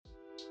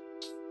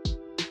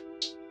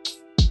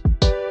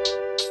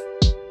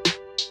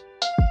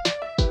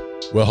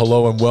Well,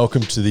 hello and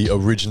welcome to the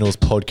Originals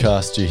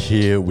podcast. You're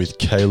here with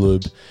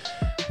Caleb.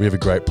 We have a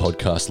great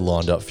podcast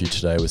lined up for you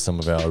today with some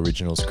of our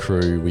Originals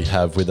crew. We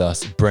have with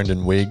us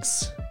Brendan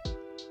Wiggs.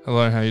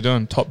 Hello, how you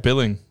doing? Top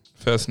billing.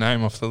 First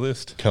name off the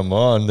list. Come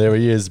on, there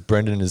he is.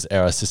 Brendan is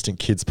our assistant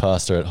kids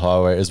pastor at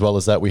Highway. As well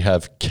as that, we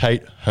have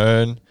Kate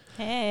Hearn.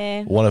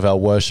 Hey. One of our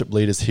worship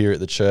leaders here at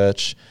the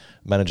church,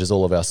 manages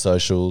all of our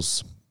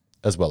socials,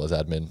 as well as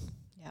admin.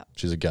 Yep.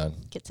 She's a gun.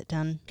 Gets it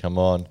done. Come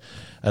on.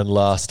 And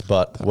last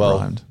but,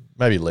 rhymed.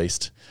 maybe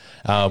least,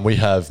 we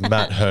have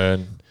Matt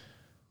Hearn.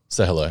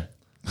 Say hello.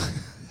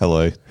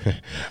 Hello.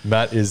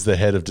 Matt is the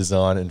head of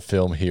design and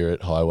film here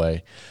at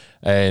Highway.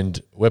 And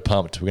we're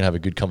pumped. We're going to have a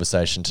good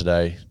conversation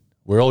today.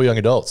 We're all young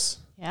adults.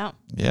 Yeah.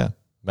 Yeah.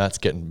 Matt's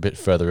getting a bit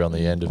further on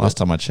the end of Last it.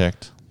 time I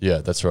checked. Yeah,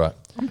 that's right.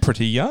 I'm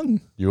pretty young.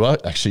 You are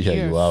actually, yeah,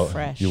 You're you are.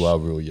 fresh. You are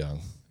real young.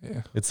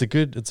 Yeah. It's a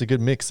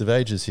good mix of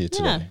ages here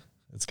today. Yeah.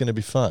 It's going to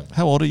be fun.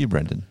 How old are you,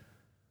 Brendan?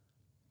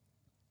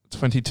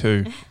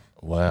 22.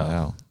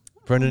 Wow.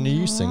 Brendan, are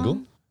you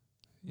single?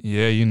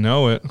 Yeah, you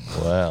know it.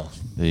 Wow.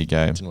 There you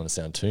go. Didn't want to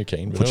sound too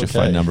keen. But Put your okay.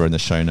 phone number in the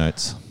show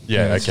notes.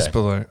 Yeah, it's okay. just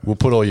below. We'll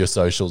put all your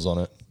socials on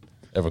it.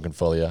 Everyone can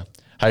follow you.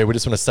 Hey, we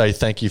just want to say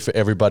thank you for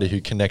everybody who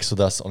connects with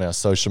us on our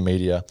social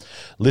media,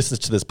 listens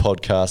to this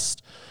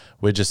podcast.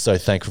 We're just so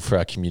thankful for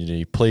our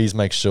community. Please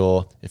make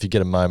sure, if you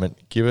get a moment,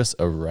 give us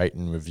a rate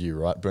and review,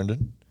 right,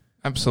 Brendan?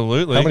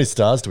 Absolutely. How many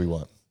stars do we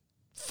want?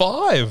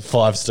 5.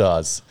 5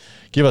 stars.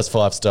 Give us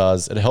 5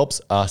 stars. It helps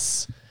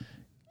us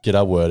get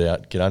our word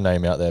out, get our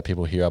name out there.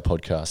 People hear our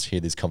podcast, hear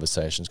these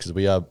conversations, because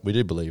we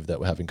do believe that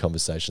we're having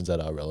conversations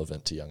that are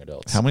relevant to young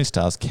adults. How many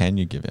stars can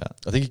you give out?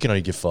 I think you can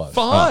only give 5.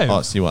 5.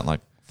 Oh, so you want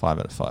like 5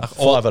 out of 5.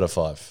 5 out of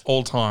 5.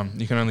 All time.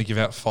 You can only give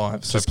out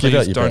 5. So Just give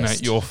out please your donate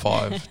best. your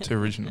 5 to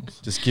Originals.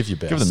 Just give your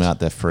best. Give them out.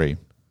 They're free.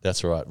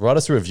 That's right. Write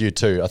us a review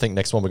too. I think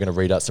next one we're going to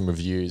read out some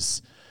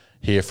reviews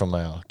here from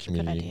our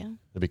community. idea.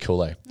 That'd be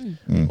cool, eh?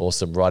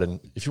 Awesome. Write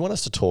in. If you want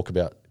us to talk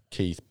about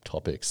key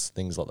topics,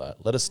 things like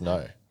that, let us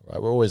know.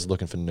 Right? We're always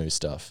looking for new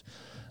stuff.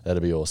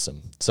 That'd be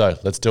awesome. So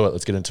let's do it.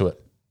 Let's get into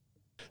it.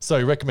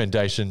 So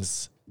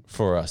recommendations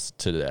for us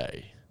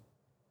today.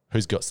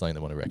 Who's got something they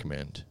want to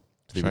recommend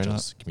to the Straight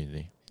Originals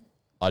community?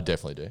 I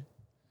definitely do.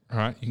 All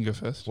right, you can go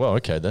first. Well,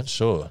 okay then,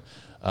 sure.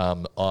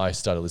 I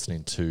started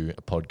listening to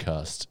a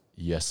podcast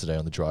yesterday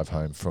on the drive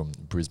home from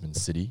Brisbane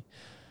City.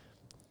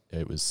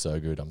 It was so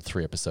good. I'm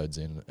 3 episodes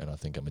in and I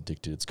think I'm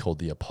addicted. It's called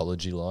The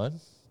Apology Line.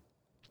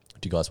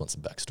 Do you guys want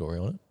some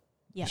backstory on it?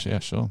 Yeah. Yeah,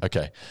 sure.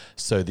 Okay.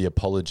 So The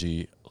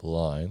Apology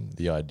Line,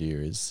 the idea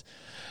is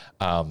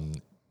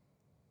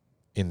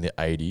in the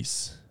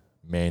 80s,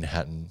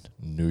 Manhattan,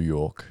 New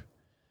York,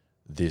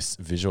 this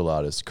visual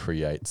artist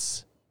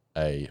creates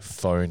a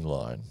phone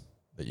line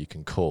that you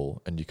can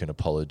call and you can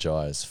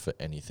apologize for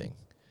anything.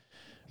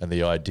 And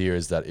the idea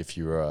is that if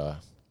you're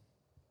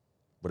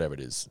whatever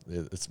it is,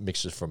 it's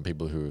mixtures from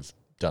people who have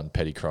done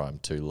petty crime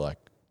to like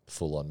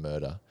full-on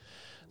murder.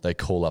 They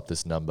call up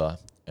this number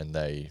and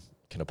they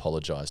can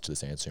apologize to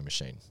this answering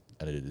machine.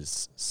 And it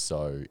is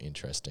so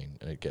interesting.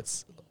 And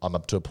I'm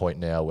up to a point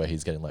now where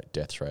he's getting like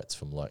death threats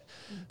from like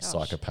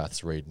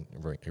psychopaths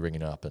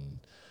ringing up, and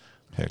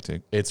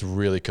Hectic. it's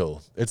really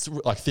cool. It's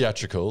like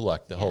theatrical,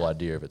 like the whole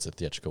idea of it's a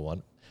theatrical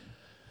one.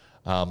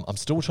 I'm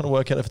still trying to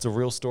work out if it's a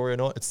real story or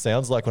not. It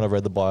sounds like when I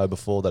read the bio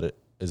before that it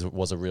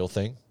was a real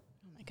thing.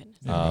 Oh my goodness.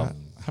 Yeah, right.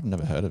 I've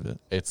never heard of it.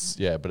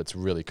 But it's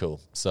really cool.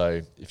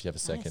 So if you have a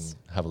second, Nice.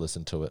 have a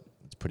listen to it.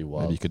 It's pretty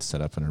wild. Maybe you could set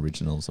up an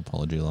Originals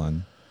apology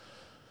line.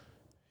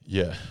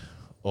 Yeah.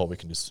 Or we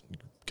can just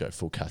go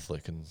full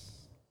Catholic and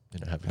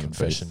have a Have a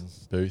confession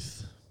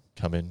booth.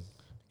 Come in.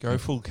 Go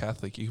full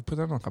Catholic. You could put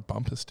that on like a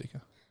bumper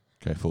sticker.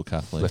 Go full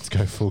Catholic. Let's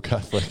go full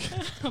Catholic.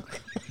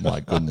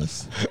 My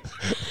goodness.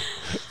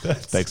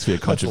 Thanks for your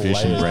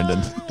contribution, layered.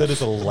 Brendan. That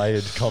is a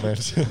layered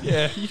comment.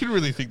 Yeah, you can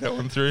really think that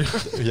one through.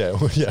 yeah.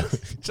 Well, yeah.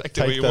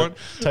 Exactly what you want.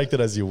 Take that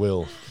as you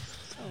will.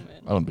 Oh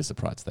man. I wouldn't be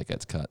surprised if that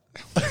gets cut.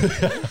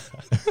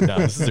 No,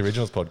 this is the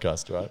Originals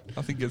podcast, right?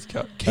 Nothing gets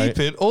cut. Keep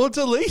it or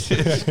delete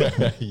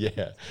it.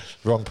 Yeah.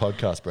 Wrong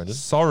podcast, Brendan.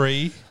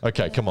 Sorry.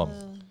 Okay, come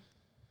on.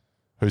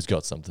 Who's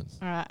got something?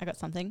 All right, I got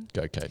something.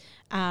 Go, Kate.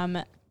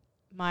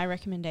 My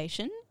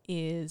recommendation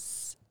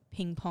is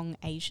Ping Pong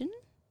Asian.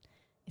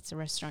 It's a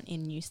restaurant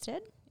in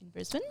Newstead in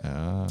Brisbane.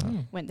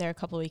 Went there a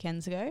couple of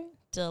weekends ago.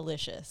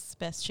 Delicious.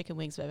 Best chicken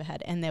wings I've ever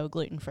had. And they were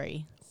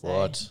gluten-free. So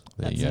What?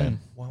 There you that's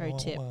go. a pro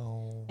tip.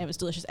 It was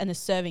delicious. And the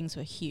servings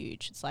were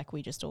huge. It's like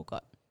we just all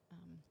got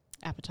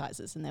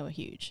appetizers and they were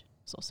huge.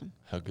 It's awesome.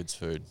 How good's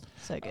food?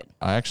 So good.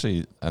 I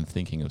actually am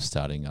thinking of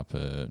starting up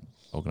a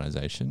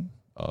organisation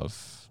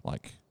of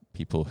like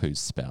people whose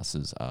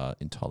spouses are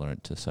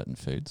intolerant to certain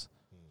foods.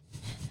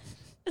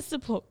 A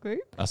support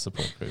group. A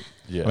support group.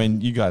 Yeah. I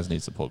mean, you guys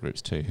need support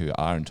groups too who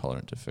are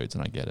intolerant to foods,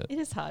 and I get it. It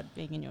is hard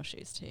being in your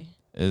shoes too.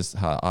 Is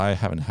I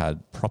haven't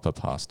had proper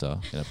pasta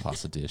in a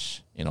pasta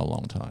dish in a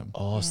long time.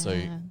 Oh, so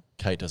Yeah.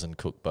 Kate doesn't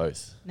cook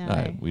both.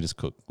 No. We just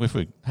cook. If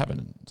we're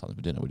having something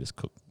for dinner, we just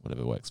cook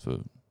whatever works for.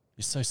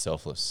 You're so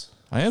selfless.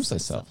 I am so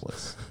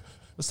selfless.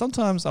 But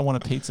sometimes I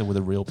want a pizza with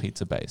a real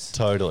pizza base.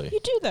 Totally. You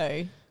do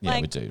though. Yeah,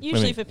 like, we do.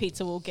 Usually I mean- for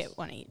pizza, we'll get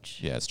one each.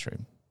 Yeah, it's true.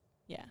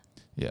 Yeah.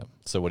 Yeah.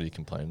 So what are you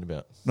complaining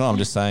about? No, I'm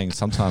just saying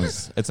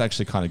sometimes it's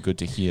actually kind of good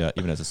to hear,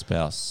 even as a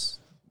spouse,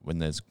 when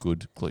there's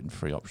good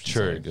gluten-free options.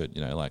 True. That are good,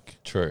 you know,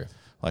 True.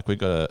 like we've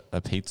got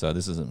a pizza.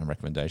 This isn't a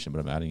recommendation, but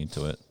I'm adding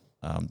into it.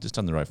 Just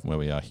down the road from where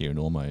we are here in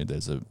Ormo,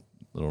 there's a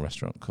little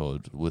restaurant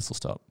called Whistle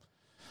Stop.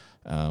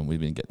 We've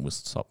been getting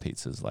Whistle Stop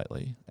pizzas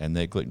lately, and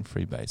their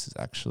gluten-free base is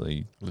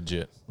actually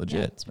Legit.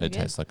 it's really It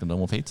tastes like a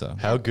normal pizza.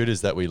 How good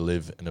is that we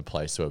live in a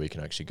place where we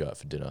can actually go out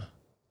for dinner?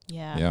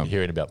 Yeah. Yeah. I'm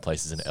hearing about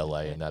places in So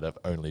LA good. and that have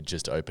only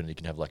just opened. You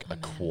can have like a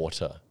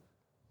quarter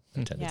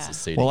attendance Yeah. to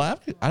seating. Well,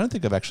 I don't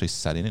think I've actually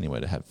sat in anywhere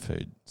to have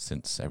food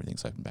since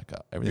everything's opened back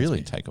up. Everything's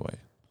Really? been takeaway.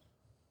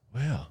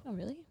 Wow. Oh,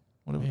 really?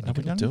 What have, Man, have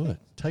we you done? gotta do anything?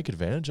 it. Take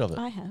advantage of it.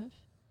 I have.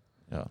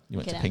 Yeah, you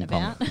went Get to out ping and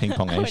pong, about. ping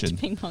pong I went to Asian.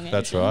 ping pong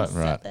That's Asian, right, sat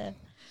right. there.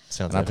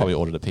 Sounds And I epic. probably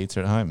ordered a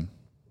pizza at home.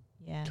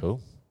 Yeah. Cool.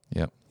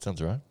 Yep.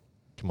 Sounds right.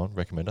 Come on,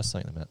 recommend us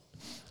something, Matt.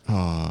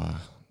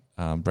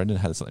 Brendan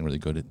had something really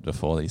good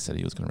before that he said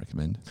he was going to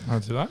recommend. Oh,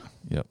 did I?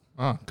 Yep.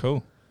 Oh,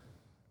 cool.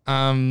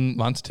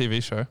 Mine's a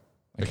TV show.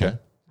 Okay.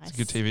 It's a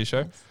good TV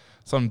show. Nice.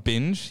 It's on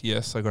Binge.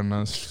 Yes, I got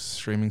another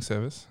streaming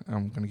service.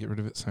 I'm going to get rid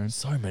of it soon.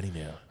 So many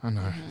now. I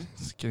know. Mhm.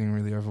 It's getting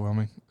really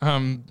overwhelming.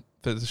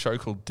 There's a show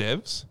called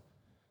Devs.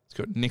 It's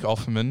got Nick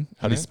Offerman.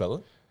 How do you spell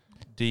it?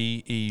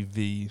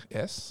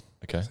 Devs.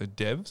 Okay. So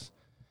Devs.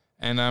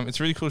 And it's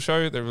a really cool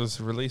show that was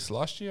released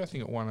last year. I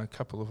think it won a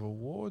couple of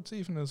awards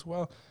even as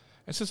well.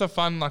 It's just a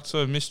fun, like,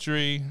 sort of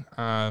mystery,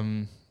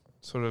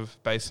 sort of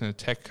based in a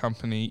tech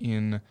company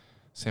in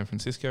San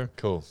Francisco.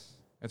 Cool.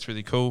 It's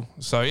really cool.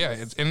 So yeah,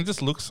 and it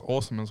just looks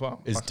awesome as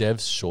well. Is Like,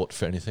 devs short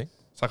for anything?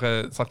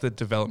 it's like the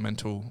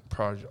developmental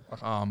project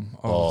arm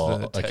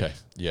of the tech. okay.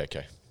 Yeah,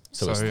 okay.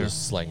 So it's yeah. the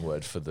slang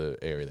word for the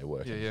area they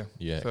work in. Yeah.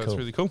 Yeah, So cool. it's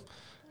really cool.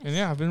 And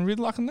yeah, I've been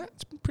really liking that.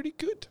 It's been pretty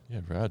good. Yeah,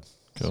 rad.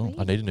 Cool.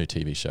 I need a new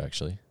TV show,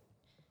 actually.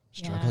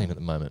 Struggling Yeah. at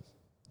the moment.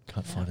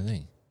 Can't Yeah. find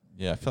anything.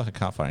 Yeah, I feel like I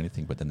can't find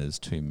anything, but then there's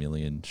 2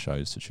 million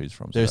shows to choose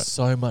from. So There's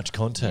so much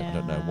content. I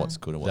don't know what's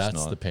good and what's That's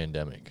not. the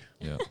pandemic,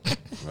 yeah.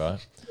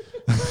 right?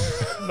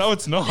 No,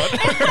 it's not.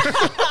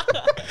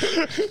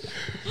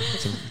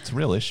 It's a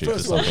real issue for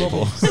First some world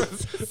people.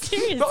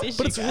 Serious issue.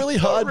 But it's guys. really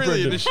hard,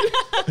 really an Brendan. issue.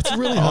 It's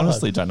really I hard.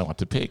 honestly don't know what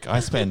to pick. I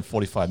spend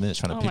 45 minutes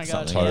trying to Oh pick my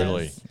God, something.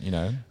 Totally. yes. You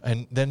know?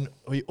 And then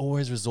we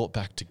always resort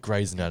back to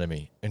Grey's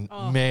Anatomy. And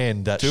Oh.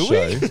 man, that Do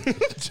show. we?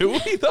 Do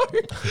we though?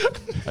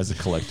 As a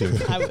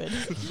collective. I would.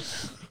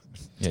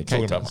 Yeah,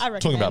 Talking Kate does. I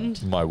talking about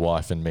recommend. my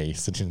wife and me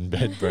sitting in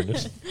bed, Brendan.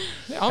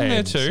 Yeah, I'm there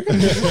And- too.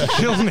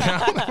 Chill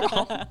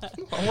now.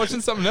 I'm watching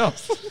something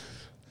else.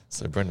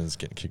 So Brendan's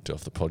getting kicked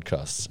off the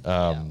podcast.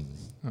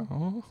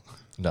 Oh.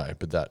 No,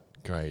 but that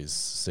Grey's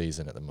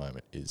season at the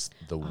moment is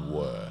the I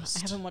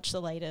worst. haven't watched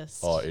the latest.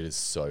 Oh, it is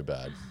so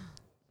bad.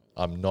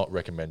 I'm not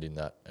recommending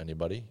that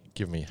anybody.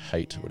 Give me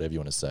hate, Yeah. whatever you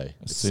want to say.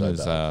 As It's soon so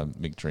as bad.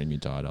 McDreamy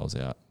died, I was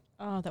out.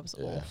 Oh, that was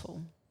Yeah.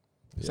 awful.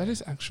 Is that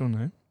his actual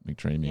name?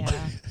 McDreamy.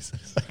 Yeah.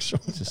 Actual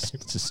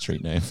It's a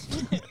street name.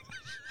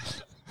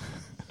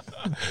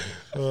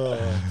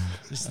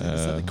 Is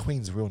that the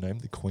Queen's real name?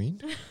 The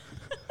Queen?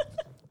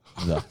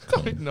 The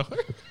Queen. No.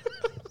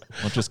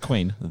 Not just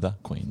Queen, the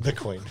Queen. The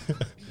Queen.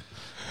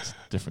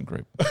 Different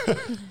group.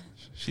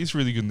 She's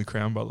really good in The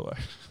Crown, by the way.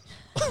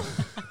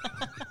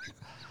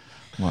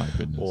 My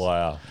goodness.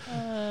 Wow.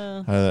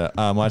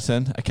 My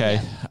turn. Okay.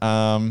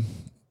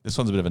 This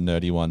one's a bit of a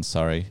nerdy one,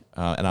 sorry.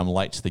 And I'm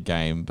late to the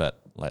game, but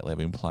lately I've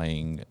been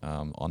playing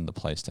on the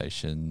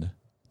PlayStation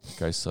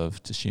Ghosts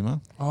of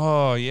Tsushima.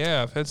 Oh,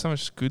 yeah. I've heard so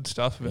much good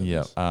stuff about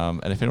Yeah. this.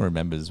 And if anyone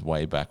remembers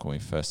way back when we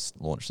first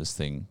launched this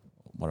thing,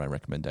 one of my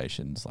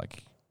recommendations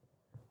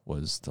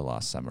was The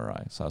Last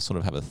Samurai. So I sort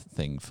of have a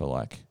thing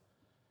for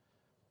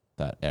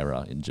that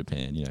era in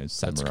Japan,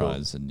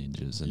 samurais and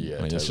ninjas. And Yeah, I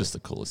mean, it's totally. just the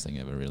coolest thing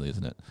ever, really,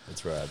 isn't it?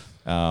 That's rad.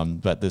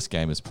 But this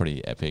game is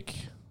pretty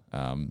epic.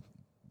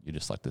 You're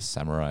just like this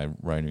samurai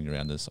roaming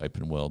around this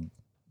open world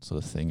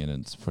sort of thing, and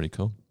it's pretty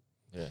cool.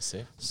 Yeah,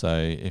 see?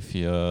 So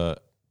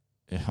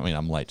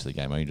I'm late to the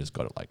game. I only just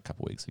got it a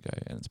couple of weeks ago,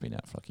 and it's been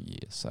out for a year.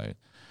 So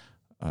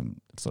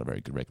it's not a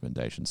very good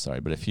recommendation, sorry.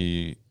 But if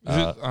you...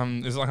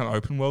 Is it like an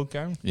open world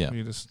game? Yeah.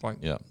 You just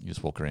Yeah, you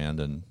just walk around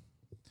and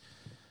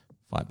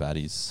fight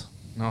baddies.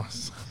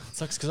 nice. It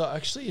sucks because I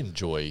actually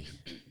enjoy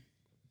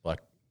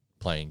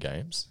playing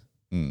games,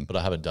 Mm. but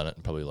I haven't done it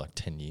in probably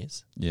 10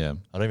 years. Yeah.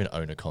 I don't even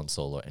own a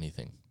console or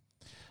anything.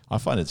 I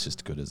find it's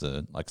just good as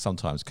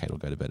sometimes Kate will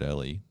go to bed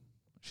early.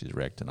 She's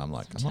wrecked, and I'm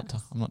like,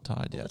 I'm not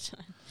tired All yet. the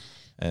time.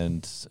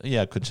 And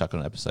I could chuck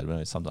on an episode,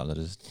 but sometimes I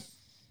just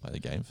play the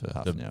game for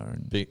half an hour.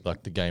 And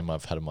The game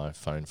I've had on my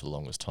phone for the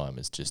longest time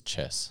is just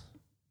chess.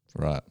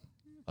 right.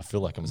 I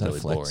feel like I'm Is that a really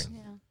flex?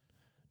 boring. Yeah.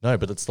 No,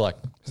 but it's like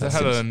Has that That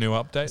had since- a new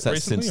update Is that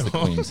recently? since the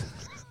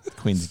or-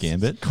 Queen's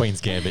Gambit?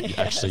 Queen's Gambit.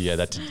 Actually, yeah,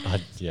 that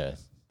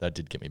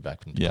did get me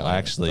back. Into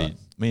Yeah, playing it,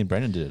 me and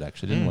Brendan did it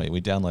actually, didn't Mm. we?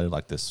 We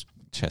downloaded this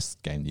chess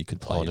game that you could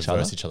but- play to each other.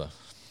 verse each other.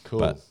 Cool.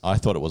 But I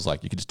thought it was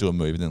you could just do a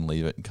move and then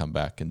leave it and come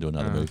back and do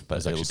another move. But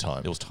It's actually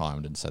timed. It was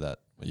timed, and so that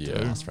Yeah.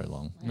 didn't last very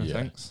long. No, Yeah.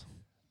 thanks.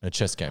 A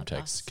chess game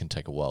Podcasts. can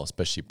take a while,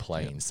 especially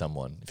playing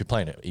someone. If you're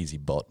playing an easy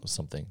bot or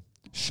something.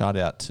 Shout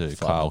out to 5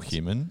 Kyle months.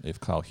 Human.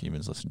 If Kyle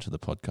Human's listening to the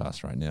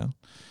podcast right now,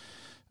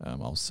 I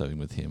was serving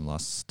with him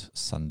last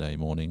Sunday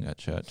morning at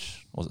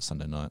church. Or was it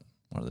Sunday night?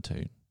 One of the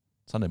two.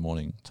 Sunday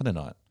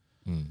night.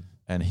 Mm.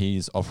 And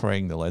he's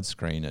operating the LED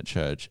screen at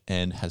church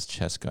and has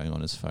chess going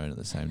on his phone at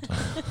the same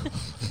time.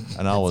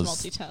 And I was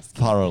multitasking.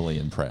 thoroughly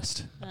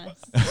impressed.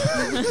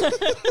 Nice.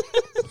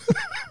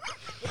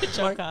 Good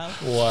job, Kyle.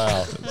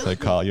 Wow. So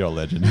Kyle, you're a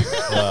legend.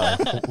 Wow.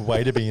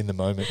 Way to be in the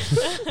moment.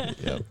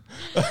 Yep.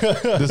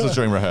 This was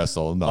during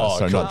rehearsal, not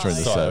during the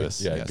Sorry.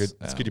 service. Yeah, yes. good.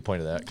 It's good you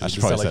pointed that out. I Because it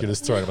should sounded probably like you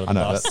just throwing him I on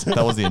the know, bus.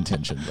 that was the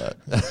intention, but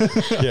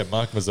Yeah,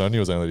 Mark Mazzoni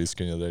was only this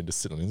screen the other day to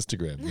sit on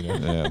Instagram. You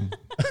know? yeah.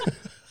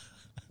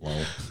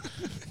 Lol.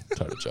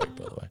 Total joke,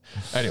 by the way.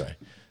 Anyway,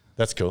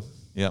 that's cool.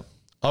 Yep.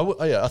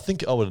 I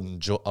think I would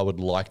enjoy. I would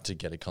like to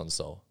get a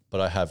console, but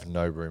I have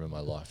no room in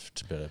my life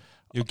to better.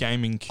 You're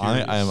gaming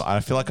curious. I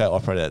feel like I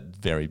operate at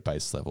very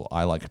base level.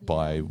 I like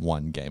buy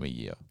one game a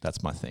year.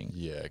 That's my thing.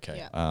 Yeah. Okay.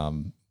 Yeah.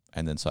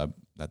 And then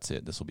that's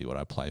it. This will be what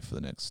I play for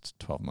the next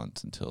 12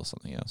 months until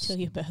something else. Till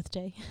your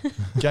birthday.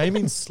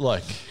 Gaming's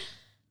like.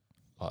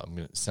 I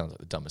mean, it sounds like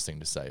the dumbest thing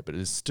to say, but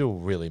it's still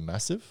really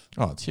massive.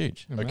 Oh, it's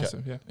huge. Yeah, Okay.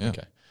 massive, yeah. Yeah.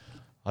 Okay.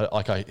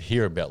 I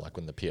hear about like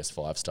when the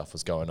PS5 stuff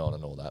was going on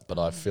and all that, but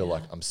I feel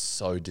like I'm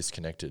so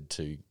disconnected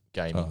to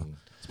gaming.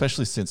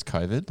 Especially since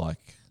COVID, like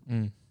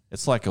Mm.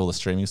 it's like all the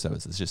streaming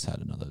services just had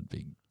another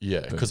big. Yeah,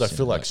 because I boost in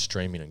feel like it.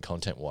 streaming and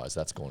content wise,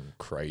 that's gone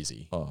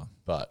crazy. Oh,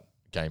 But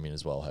gaming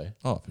as well, hey.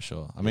 for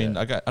sure. I mean,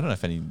 Yeah. I don't know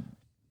if any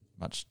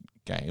much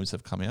games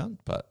have come out,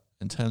 but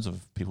in terms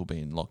of people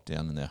being locked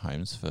down in their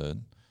homes for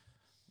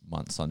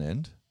months on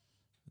end,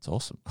 it's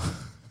awesome.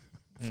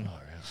 Mm.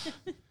 Far out.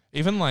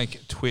 Even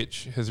like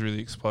Twitch has really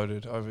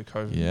exploded over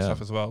COVID Yeah. and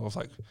stuff as well. Of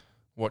like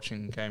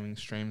watching gaming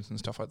streams and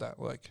stuff like that.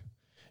 Like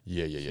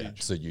Yeah.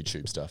 Huge. So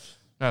YouTube stuff.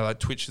 no, like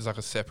Twitch is like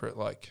a separate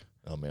like.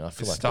 Oh man, I It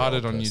feel like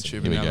started an on old person. YouTube Here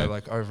and we now go. they're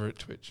like over at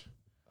Twitch,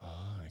 Oh,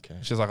 okay.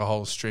 which is like a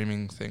whole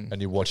streaming thing. And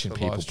you're watching The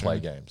people live play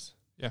streaming. games.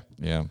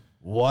 Yeah.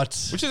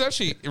 What? Which is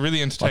actually really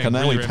Like entertaining. I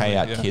know really we pay randomly,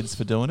 out yeah. kids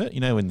for doing it. You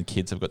know when the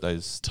kids have got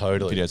those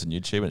Totally. videos on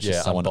YouTube and it's Yeah,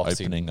 just someone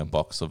unboxing opening a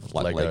box of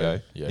like Lego.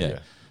 Yeah.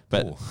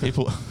 But Ooh.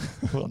 people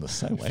we're on the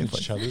same Each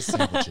wavelength. other's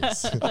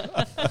sandwiches.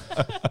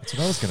 That's what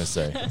I was going to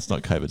say. It's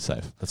not COVID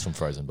safe. That's from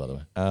Frozen, by the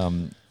way.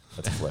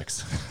 That's a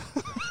flex.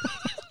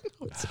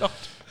 It's not.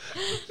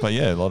 But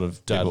yeah, a lot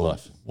of Dad people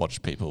life.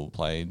 watch people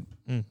play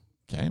Mm.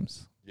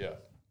 games, Yeah.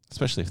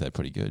 especially if they're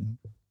pretty good.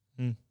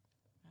 Mm.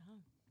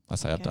 I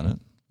say I've Okay. done it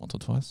once or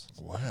twice.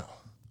 Wow.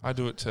 I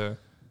do it to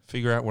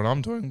figure out what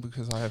I'm doing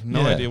because I have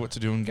no Yeah. idea what to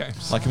do in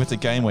games. Like if it's a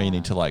game where you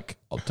need to like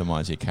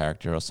optimize your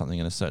character or something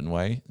in a certain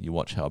way, you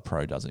watch how a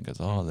pro does it and goes,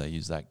 oh, they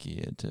use that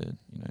gear to,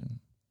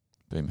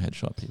 boom,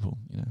 headshot people,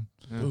 Yeah.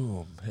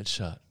 Boom.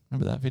 Headshot.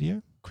 Remember that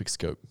video? Quick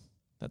scope.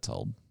 That's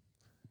old.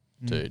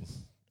 Mm. Dude,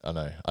 I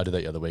know. I did that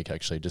the other week,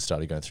 actually. Just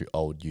started going through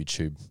old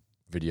YouTube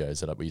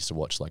videos that we used to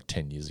watch like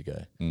 10 years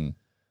ago. Mm.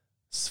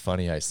 It's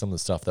funny, hey, some of the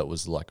stuff that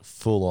was like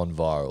full on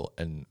viral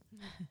and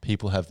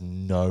people have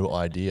no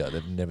idea.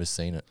 They've never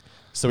seen it.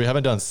 So we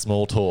haven't done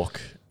small talk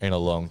in a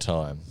long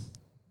time.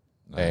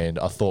 No. And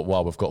I thought,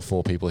 wow, we've got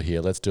 4 people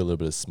here. Let's do a little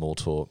bit of small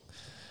talk.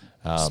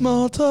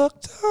 Small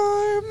talk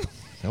time.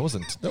 That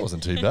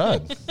wasn't too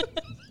bad.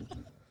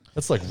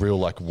 That's like real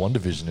like One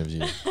Division of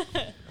you.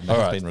 And All that's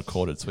right. been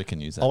recorded, so we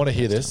can use that. I want to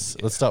hear next this.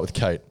 time. Let's start with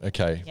Kate.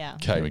 Okay. Yeah.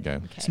 Kate. Here we go.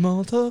 Okay.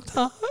 Small talk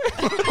time.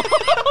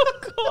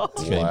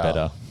 It's getting Wow.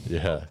 better.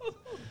 Yeah.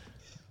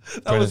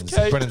 That was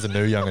Kate. Brennan's a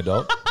new young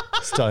adult,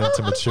 starting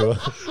to mature.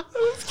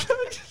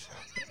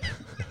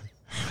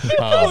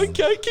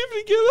 Okay, keep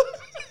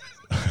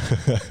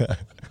it together.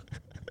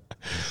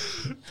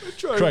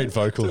 Great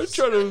vocals.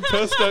 Trying to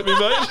impersonate me,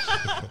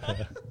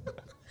 mate.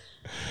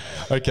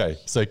 Okay,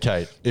 so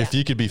Kate, if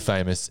you could be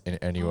famous in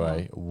any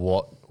way,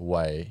 what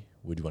way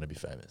would you want to be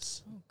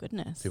famous? Oh,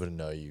 goodness. People to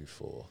know you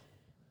for.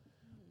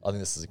 I think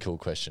this is a cool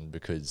question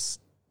because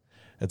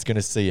it's going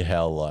to see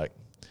how like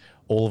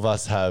all of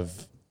us have.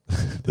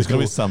 There's going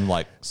to be some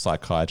like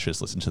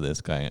psychiatrist listen to this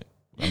going,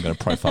 I'm going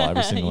to profile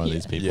every single one of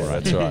these people Yeah,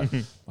 right that's now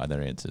right. by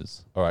their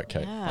answers. All right,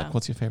 Kate. Yeah. Like,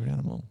 what's your favorite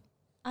animal?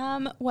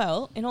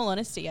 Well, in all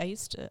honesty, I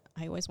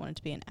always wanted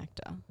to be an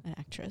actor, an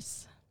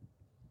actress.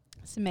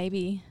 So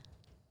maybe,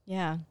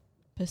 yeah,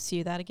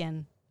 pursue that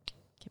again.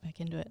 Get back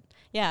into it.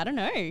 Yeah, I don't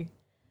know.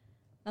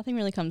 Nothing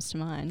really comes to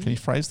mind. Can you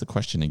phrase the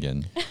question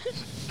again?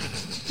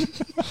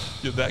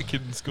 You're that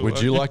kid in school. Would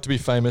aren't you like to be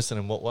famous and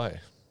in what way?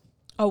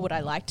 Oh, would I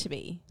like to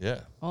be?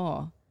 Yeah.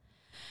 Oh.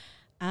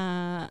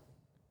 I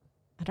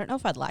don't know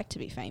if I'd like to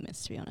be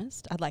famous, to be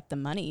honest. I'd like the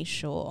money,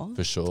 sure.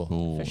 For sure.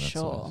 Ooh, For that's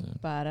sure. what I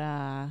said. But,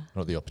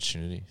 Not the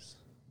opportunities,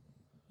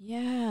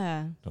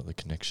 yeah. not the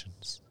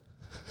connections.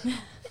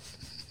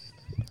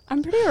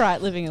 I'm pretty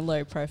alright living a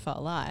low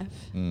profile life.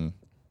 Mm.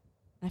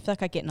 I feel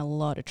like I get in a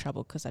lot of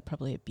trouble because I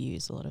probably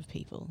abuse a lot of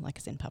people, like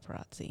as in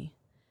paparazzi.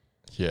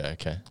 Yeah,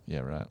 okay. Yeah,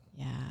 right.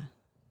 Yeah.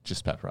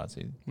 Just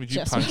paparazzi. Would you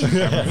Just- punch the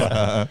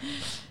camera?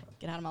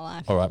 Get out of my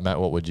life. All right, Matt,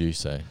 what would you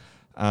say?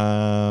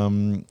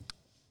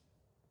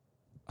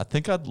 I I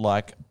think I'd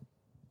like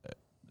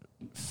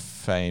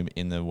fame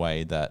in the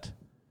way that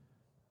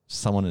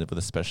someone with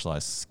a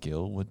specialized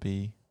skill would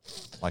be,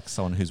 like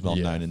someone who's well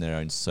known in their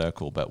own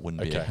circle but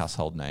wouldn't be a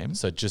household name.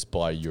 So just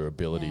by your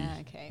ability,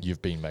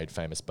 you've been made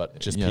famous, but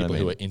just people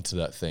who are into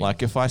that thing.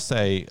 Like if I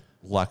say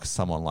like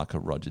someone like a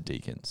Roger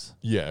Deakins.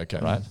 Yeah, okay.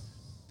 Right?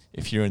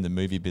 If you're in the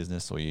movie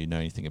business or you know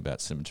anything about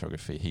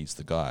cinematography, he's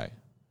the guy.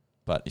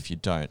 But if you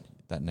don't,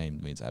 that name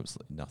means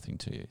absolutely nothing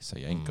to you. So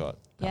you ain't got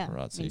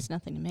paparazzi. Yeah, means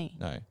nothing to me.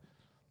 No.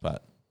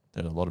 But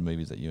there are a lot of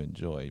movies that you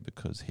enjoy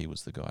because he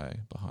was the guy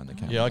behind the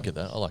camera. Yeah, I get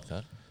that. I like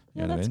that.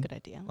 Yeah, that's a good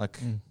idea. Like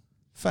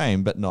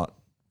fame, but not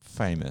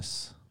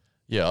famous.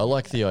 Yeah, I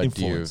like the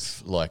idea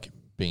Influence. of like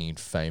being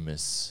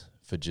famous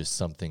for just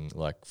something,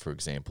 like, for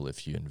example,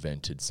 if you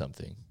invented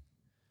something.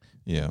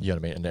 Yeah. You know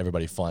what I mean? And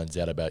everybody finds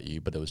out about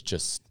you, but it was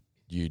just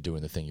you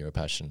doing the thing you were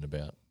passionate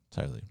about.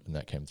 Totally. And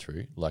that came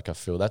through. Like, I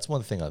feel that's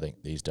one thing I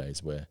think these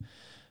days where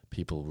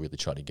people really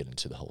try to get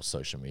into the whole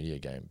social media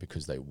game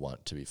because they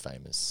want to be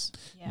famous.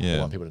 Yeah. They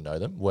want people to know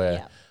them.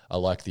 Where I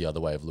like the other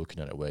way of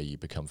looking at it, where you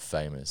become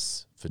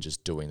famous for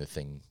just doing the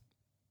thing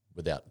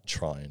without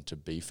trying to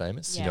be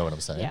famous. You know what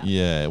I'm saying?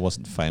 Yeah, it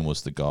wasn't fame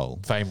was the goal.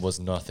 Fame was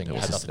nothing. It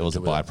was a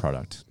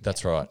byproduct.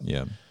 That's right.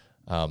 Yeah.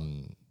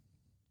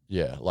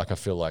 Yeah, like I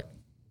feel like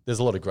there's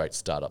a lot of great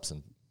startups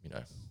and, you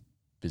know,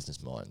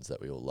 business minds that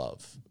we all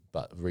love.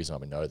 But the reason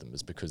we know them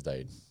is because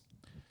they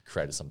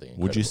created something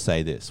incredible. Would you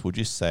say this? Would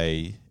you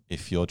say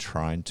if you're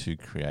trying to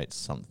create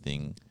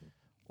something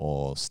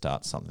or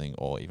start something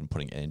or even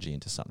putting energy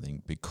into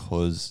something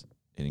because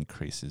it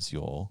increases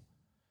your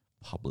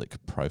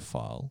public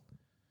profile,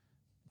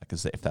 like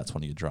if that's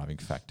one of your driving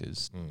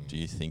factors, do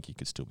you think you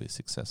could still be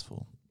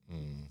successful?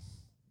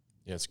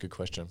 Yeah, it's a good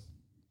question.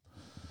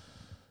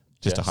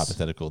 Just a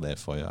hypothetical there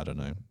for you. I don't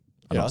know.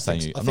 I'm not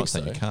saying you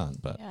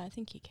can't, but I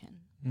think you can.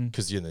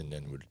 Because you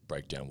then would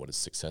break down what does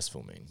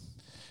successful mean.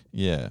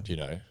 Yeah. Do you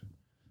know?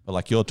 But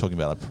like you're talking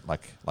about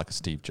like a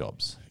Steve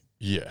Jobs.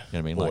 Yeah. You know what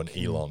I mean? Or like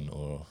an Elon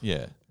or,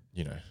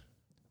 you know.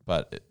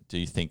 But do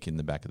you think in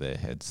the back of their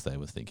heads they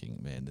were thinking,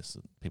 man, so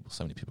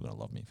many people are going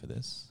to love me for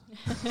this.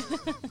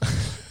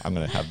 I'm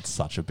going to have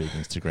such a big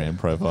Instagram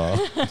profile.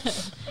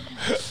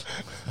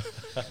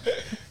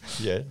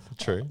 Yeah,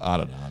 true. I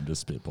don't know. I'm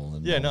just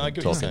spitballing. Yeah, no, I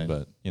get what you're saying.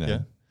 But, you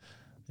know.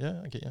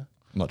 Yeah, I get you.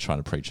 I'm not trying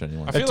to preach at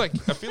anyone. I feel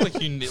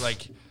like you need,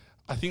 like,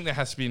 I think there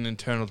has to be an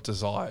internal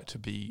desire to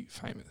be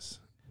famous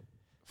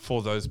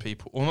for those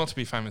people, or not to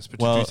be famous, but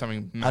to do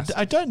something massive.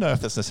 I don't know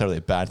if that's necessarily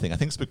a bad thing. I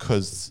think it's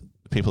because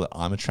the people that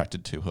I'm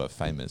attracted to who are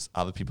famous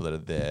are the people that are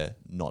there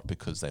not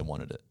because they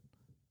wanted it.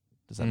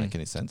 Does that make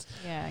any sense?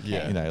 Yeah. Okay.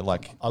 Yeah. You know,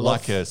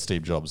 like a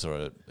Steve Jobs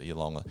or a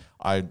Elon.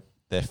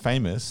 They're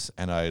famous,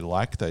 and I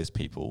like those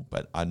people,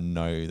 but I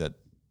know that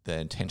their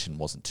intention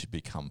wasn't to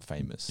become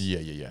famous.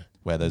 Yeah.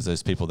 Where there's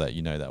those people that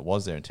you know that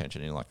was their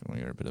intention, and you're like, well,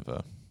 you're a bit of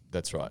a...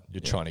 That's right.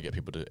 You're trying to get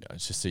people to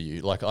see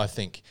you. Like, I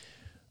think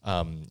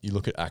you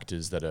look at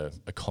actors that are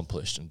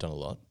accomplished and done a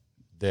lot.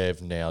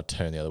 They've now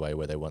turned the other way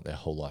where they want their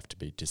whole life to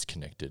be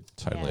disconnected.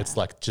 Totally. It's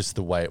like just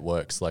the way it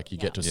works. Like, you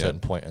get to a certain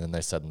point and then they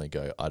suddenly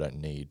go, I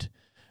don't need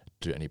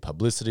to do any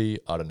publicity.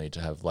 I don't need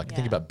to have, like,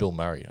 think about Bill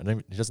Murray.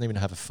 He doesn't even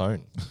have a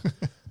phone.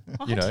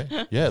 You know?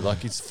 Yeah,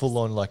 like, it's full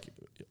on, like,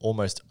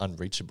 almost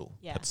unreachable.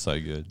 Yeah. That's so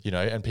good. You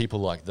know, and people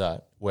like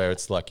that, where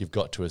it's like you've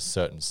got to a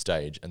certain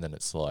stage and then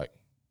it's like,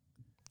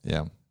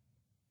 yeah,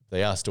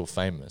 they are still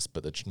famous,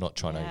 but they're not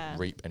trying to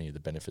reap any of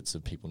the benefits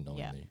of people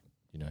knowing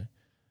you know.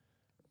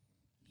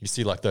 You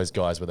see like those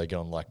guys where they get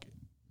on like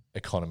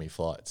economy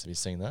flights. Have you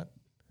seen that?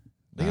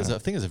 I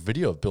think there's a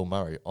video of Bill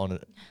Murray on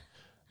it,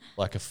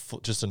 like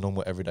just a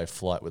normal everyday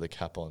flight with a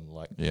cap on,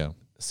 like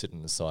sitting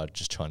on the side,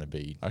 just trying to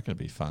be. I reckon it'd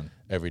be fun.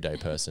 Everyday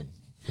person.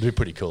 It'd be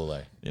pretty cool,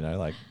 eh? You know,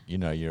 like, you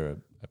know, you're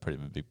a pretty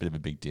bit of a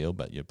big deal,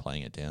 but you're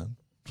playing it down.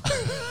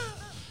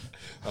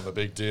 I'm a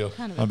big deal.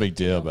 Kind of I'm a big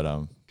deal, but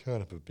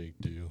kind of a big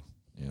deal.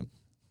 Yeah.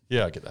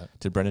 Yeah, I get that.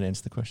 Did Brendan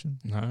answer the question?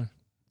 No.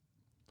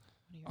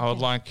 I would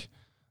like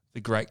the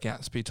Great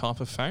Gatsby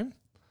type of fame.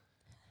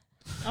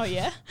 Oh,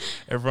 yeah?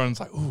 Everyone's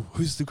like, ooh,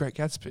 who's the Great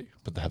Gatsby?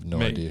 But they have no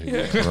Me. idea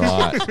who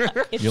Right.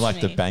 It's You're like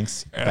me. the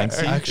Banksy.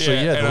 Actually,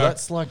 Yeah, well,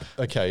 that's like,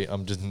 okay,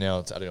 I'm just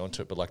now adding on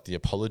to it, but like the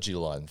apology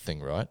line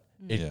thing, right?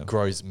 It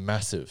grows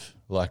massive.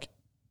 Like,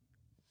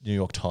 New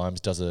York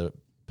Times does a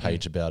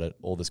page about it,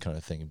 all this kind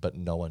of thing, but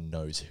no one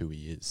knows who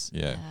he is.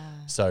 Yeah.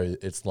 So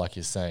it's like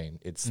you're saying,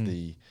 it's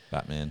the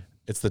Batman.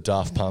 It's the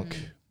Daft Punk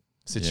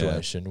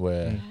situation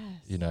where,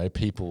 you know,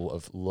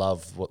 people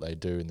love what they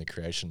do in the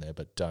creation there,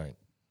 but don't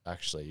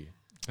actually.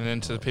 And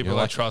then to the people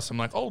I trust, I'm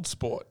like, old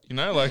sport, you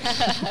know, like.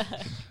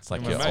 It's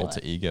like your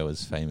alter ego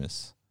is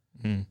famous.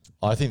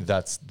 I think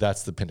that's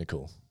the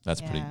pinnacle.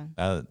 That's pretty,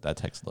 that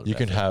takes a lot of You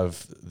can effort.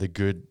 have the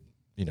good,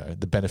 you know,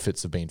 the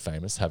benefits of being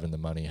famous, having the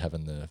money,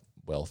 having the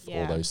wealth,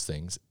 all those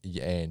things,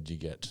 and you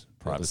get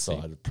privacy,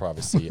 the side of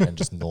privacy and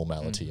just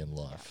normality in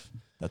life.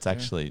 That's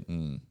actually...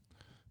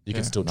 You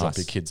can still drop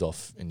your kids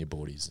off in your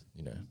boardies,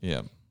 you know.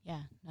 Yeah. Yeah,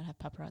 not have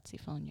paparazzi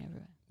following you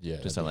everywhere. Yeah.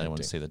 Just don't let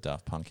anyone see the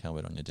Daft Punk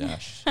helmet on your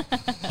dash.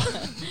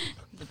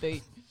 The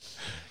boot.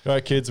 All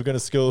right, kids, we're going to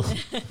school.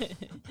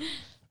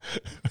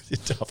 Your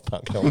Daft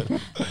Punk helmet.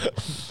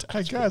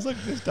 Hey guys, look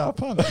at this Daft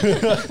Punk.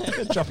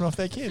 They're dropping off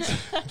their kids.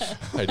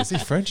 Hey, is he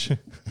French?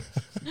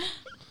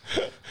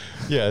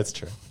 Yeah, that's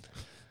true.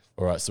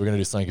 All right, so we're going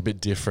to do something a bit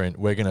different.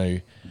 We're going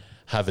to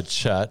have a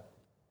chat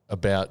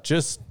about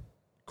just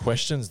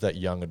questions that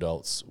young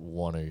adults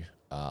want to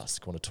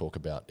ask, want to talk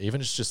about,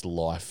 even just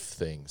life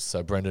things.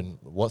 So, Brendan,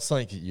 what's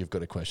something that you've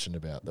got a question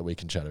about that we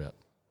can chat about?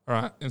 All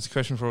right, it's a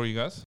question for all you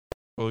guys.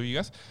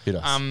 Hit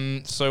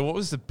us. So what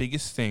was the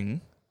biggest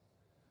thing?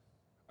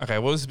 Okay,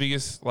 what was the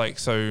biggest,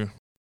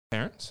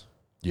 parents?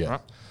 Yeah.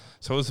 Right?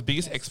 So what was the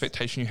biggest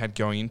expectation you had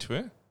going into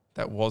it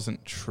that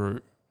wasn't true?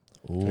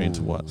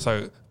 Into what?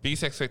 So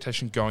biggest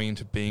expectation going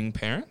into being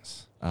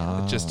parents,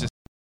 it just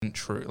isn't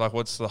true. Like,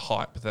 what's the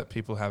hype that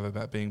people have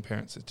about being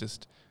parents? It's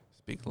just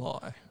a big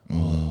lie.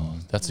 Oh,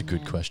 that's a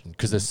good Yeah. question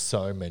because there's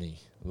so many.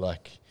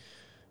 Like,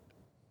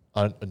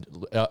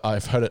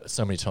 I've heard it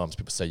so many times.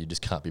 People say you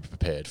just can't be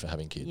prepared for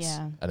having kids,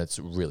 Yeah. and it's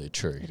really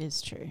true. It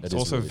is true. It It's is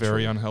also really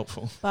very true.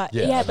 unhelpful. But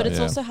Yeah, but it's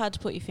yeah. also hard to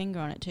put your finger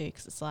on it too,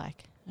 because it's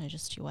like, no,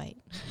 just you wait.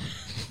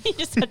 You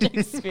just have to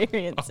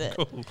experience it.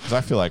 Cool. Because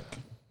I feel like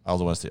I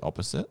was almost the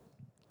opposite.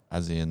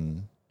 As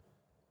in,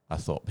 I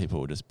thought people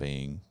were just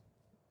being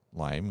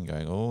lame and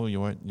going, "Oh, you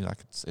won't." You know, like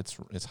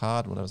it's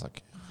hard. When I was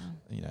like,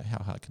 you know,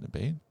 how hard can it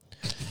be?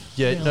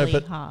 Yeah, no, Really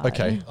but hard.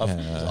 okay.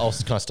 Yeah.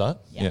 Can I start?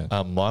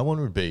 Yeah. My one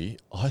would be,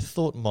 I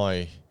thought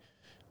my,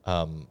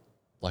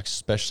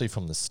 especially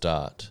from the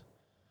start,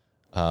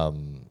 I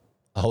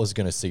was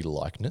going to see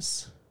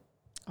likeness.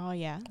 Oh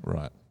yeah.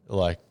 Right.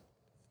 Like,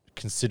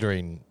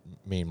 considering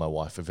me and my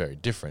wife are very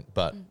different,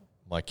 but Mm.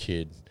 my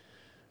kid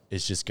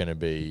is just going to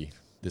be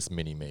this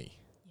mini me.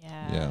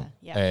 Yeah.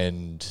 Yeah.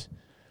 And,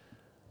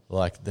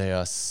 like, they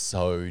are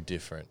so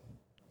different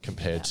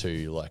compared Yeah.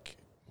 to, like,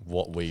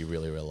 what we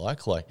really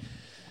like. Like,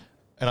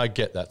 and I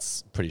get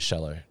that's pretty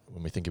shallow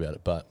when we think about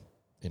it, but,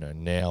 you know,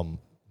 now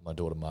my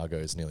daughter Margot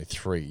is nearly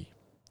 3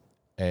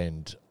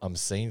 and I'm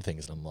seeing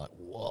things and I'm like,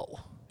 whoa,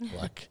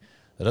 like,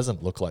 that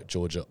doesn't look like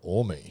Georgia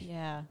or me.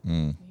 Yeah.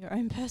 Mm. Your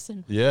own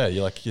person. Yeah,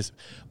 you're like, yes.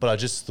 But I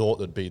just thought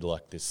there'd be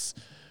like this,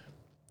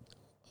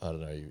 I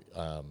don't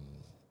know,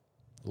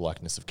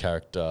 likeness of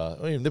character.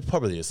 I mean, there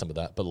probably is some of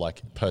that, but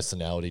like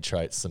personality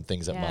traits, some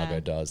things that Yeah.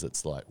 Margot does,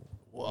 it's like,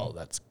 whoa,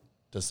 that's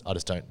just, I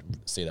just don't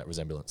see that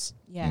resemblance.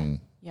 Yeah. Mm.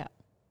 Yeah.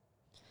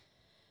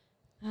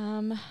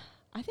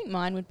 I think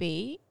mine would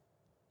be,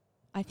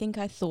 I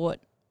thought,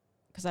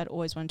 because I'd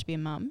always wanted to be a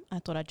mum, I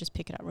thought I'd just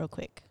pick it up real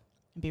quick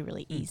and be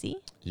really easy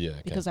Yeah.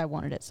 Okay. because I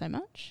wanted it so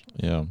much.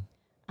 Yeah.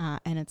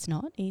 And it's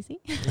not easy.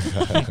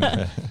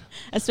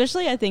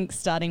 Especially, I think,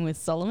 starting with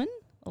Solomon.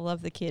 I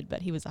love the kid,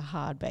 but he was a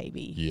hard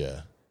baby.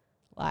 Yeah.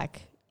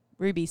 Like,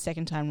 Ruby's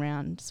second time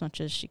round, as much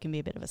as she can be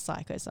a bit of a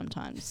psycho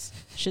sometimes,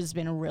 she's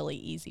been a really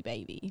easy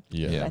baby.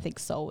 Yeah. Yeah. I think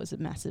Sol was a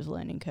massive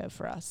learning curve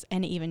for us.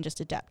 And even just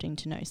adapting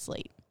to no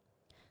sleep.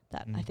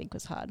 That, I think,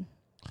 was hard.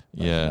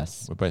 Yeah.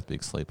 us. We're both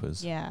big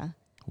sleepers. Yeah.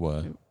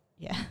 Were.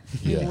 Yeah.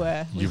 Yeah. We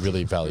were. You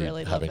really value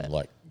really love having it.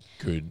 like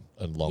good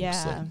and long Yeah.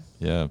 sleep.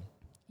 Yeah.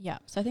 Yeah.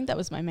 So I think that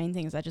was my main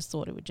thing, is I just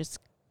thought it would just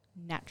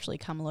naturally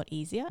come a lot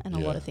easier, and a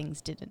lot Yeah. of things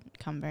didn't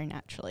come very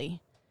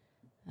naturally.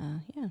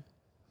 Yeah.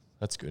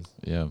 That's good.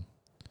 Yeah.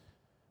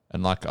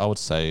 And like I would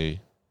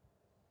say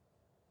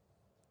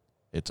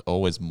it's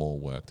always more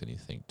work than you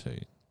think too.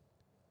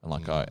 And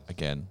like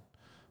again,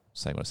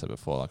 saying what I said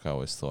before, like I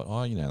always thought,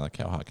 oh, you know, like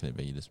how hard can it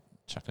be? You just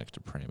chuck an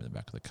extra pram in the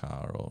back of the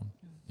car, or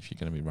if you're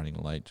going to be running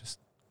late, just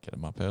get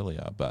them up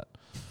earlier. But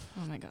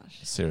Oh my gosh.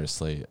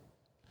 seriously,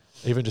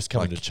 Even just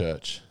coming Like- to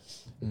church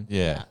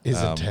yeah.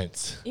 is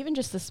intense. Even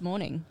just this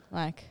morning,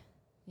 like,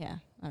 yeah,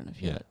 I don't know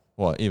if you Yeah.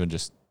 Well, even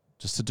just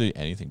to do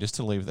anything, just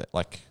to leave that,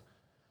 like,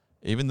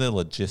 even the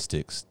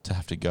logistics to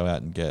have to go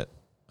out and get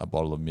a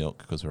bottle of milk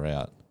because we're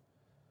out.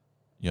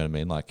 You know what I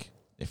mean? Like,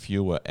 if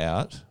you were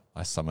out,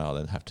 I somehow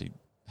then have to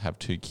have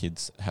 2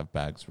 kids have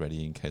bags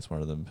ready in case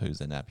one of them poos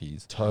their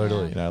nappies.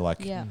 Totally. You know,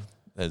 like, Yeah.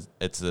 there's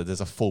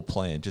a full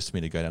plan just for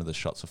me to go down to the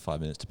shops for 5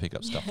 minutes to pick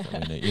up stuff that we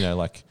need. You know,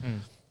 like,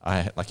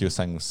 like you were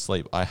saying, with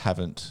sleep, I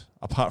haven't,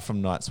 apart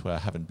from nights where I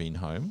haven't been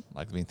home,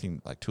 like I've been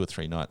thinking like 2 or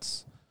 3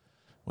 nights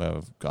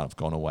where I've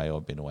gone away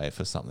or been away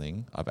for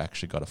something, I've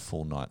actually got a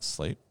full night's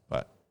sleep.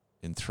 But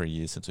in 3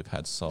 years since we've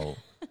had Sol,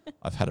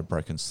 I've had a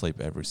broken sleep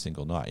every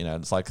single night. You know,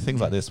 it's like things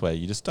like this where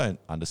you just don't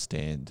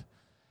understand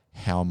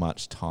how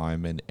much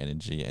time and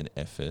energy and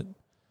effort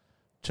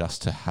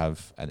just to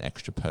have an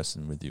extra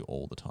person with you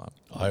all the time.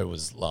 I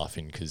was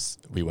laughing because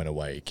we went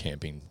away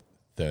camping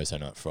Thursday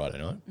night, Friday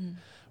night, Mm.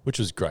 which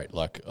was great.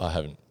 Like, I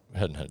hadn't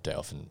had a day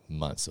off in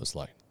months. I was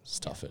like,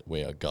 stuff it.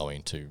 We are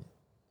going to,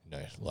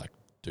 like,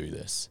 do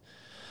this.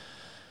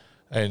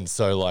 And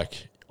so,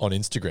 like, on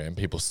Instagram,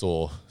 people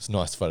saw some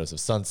nice photos of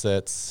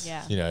sunsets,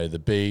 Yeah. The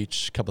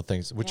beach, a couple of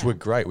things, which Yeah. were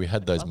great. We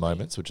had those Lovely.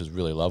 moments, which was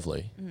really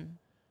lovely. Mm.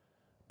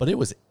 But it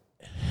was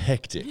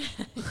hectic.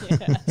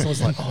 Yeah.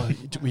 Someone's like, oh,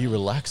 were you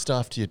relaxed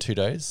after your 2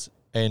 days?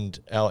 And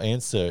our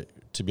answer,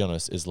 to be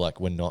honest, is like,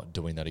 we're not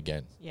doing that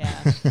again. Yeah.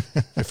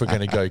 If we're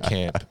going to go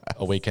camp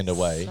a weekend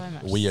away, So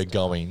much we are stuff.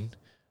 going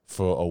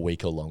for a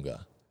week or longer.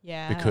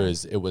 Yeah.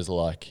 because it was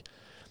like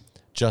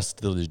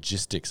just the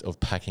logistics of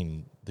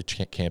packing the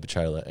camper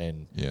trailer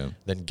and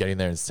then getting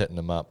there and setting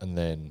them up and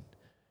then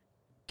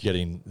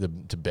getting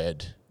them to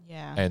bed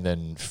Yeah. and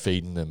then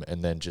feeding them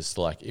and then just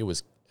like it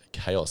was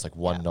chaos. Like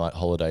one night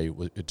holiday,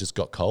 it just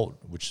got cold,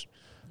 which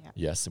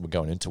yes, we're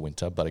going into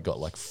winter, but it got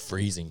like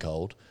freezing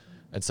cold.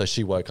 And so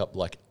she woke up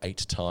like 8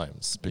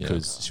 times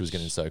because she was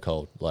getting so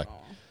cold. Like,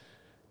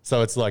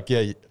 so it's like,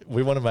 yeah,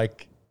 we want to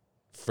make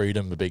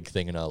freedom a big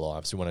thing in our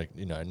lives. We want to,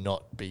 you know,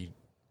 not be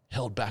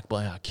held back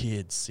by our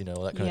kids, you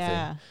know, that kind of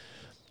thing.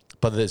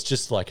 But there's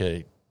just like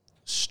a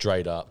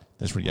straight up.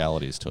 There's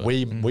realities to it.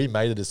 We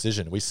made a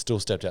decision. We still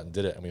stepped out and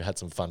did it, and we had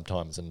some fun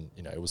times, and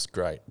you know, it was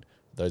great,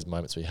 those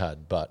moments we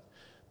had. But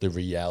the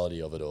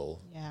reality of it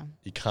all,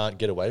 you can't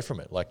get away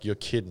from it. Like your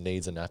kid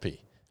needs a nappy.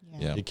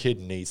 Yeah. Your kid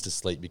needs to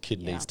sleep. Your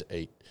kid needs to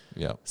eat.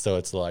 Yeah. So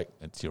it's like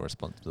it's your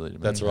responsibility.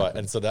 That's right.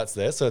 And so that's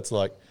there. So it's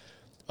like,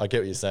 I get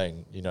what you're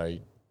saying. You know,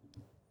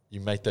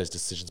 you make those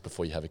decisions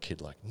before you have a kid.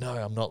 Like, no,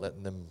 I'm not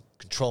letting them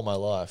control my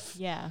life.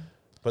 Yeah.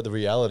 But the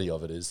reality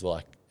of it is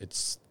like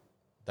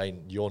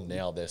you're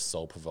now their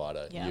sole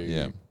provider. Yeah.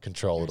 You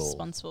control You're it all.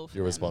 Responsible for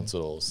You're them.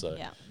 responsible all. So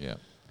yeah.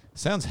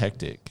 Sounds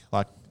hectic.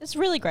 Like It's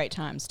really great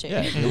times too.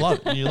 yeah, you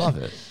love it. You love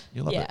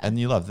it, and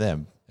you love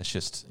them. It's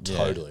just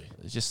totally.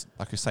 It's just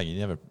like I say,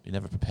 you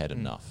never prepared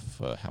enough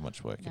for how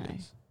much work it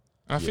is.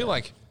 And I feel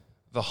like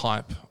the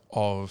hype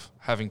of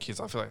having kids.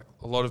 I feel like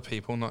a lot of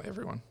people, not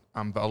everyone,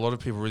 but a lot of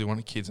people really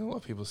want kids, and a lot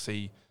of people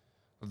see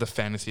the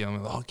fantasy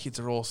element. Oh, kids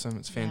are awesome!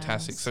 It's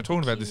fantastic. So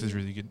talking about this is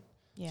really good.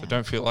 Yeah. So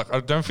I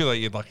don't feel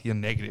like you're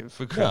negative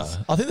because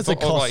I think there's a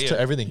cost to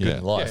everything good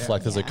in life.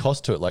 Like there's a Yeah.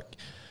 cost to it. Like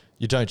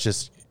you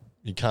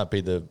can't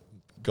be the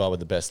guy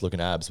with the best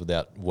looking abs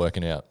without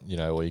working out, you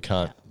know, or you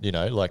can't, you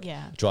know, like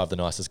drive the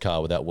nicest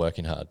car without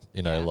working hard,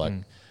 you know, like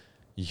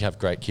you have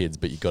great kids,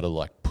 but you got to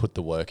like put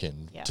the work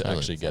in to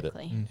actually get it,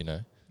 you know?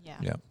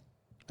 Yeah.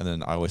 And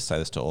then I always say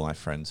this to all my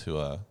friends who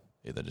are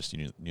either just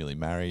newly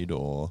married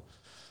or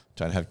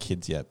don't have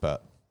kids yet,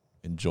 but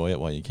enjoy it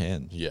while you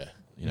can. Yeah.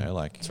 You know,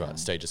 like That's right.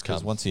 Stages because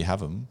come. once you have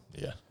them,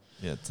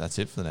 yeah, that's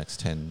it for the next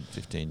 10,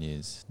 15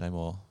 years. No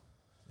more.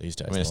 These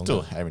days. I mean, I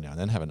still every now and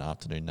then have an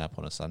afternoon nap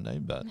on a Sunday,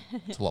 but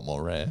it's a lot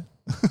more rare.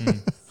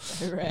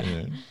 So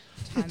rare.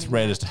 It's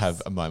rare just to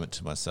have a moment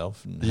to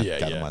myself and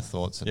gather my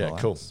thoughts. And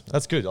relax. Cool.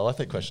 That's good. I like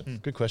that question.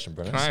 Good question,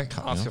 Brennan.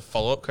 Can I ask a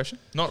follow-up question?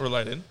 Not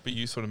related, but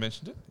you sort of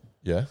mentioned it.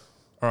 Yeah.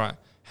 All right.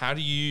 How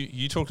do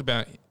you talked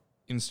about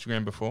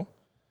Instagram before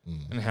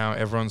and how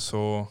everyone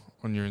saw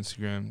on your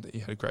Instagram that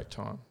you had a great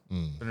time.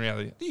 But in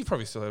reality, you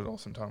probably still had an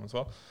awesome time as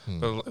well,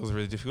 but it was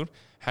really difficult.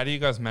 How do you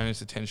guys manage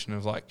the tension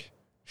of like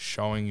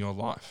showing your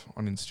life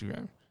on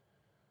Instagram?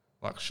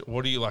 Like,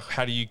 what do you like?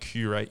 How do you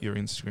curate your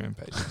Instagram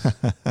pages?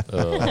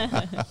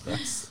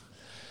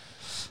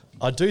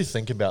 I do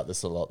think about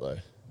this a lot though,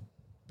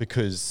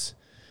 because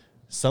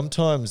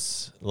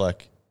sometimes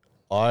like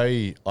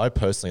I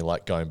personally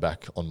like going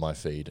back on my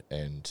feed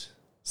and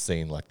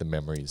seeing like the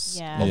memories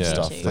of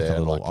stuff like there. a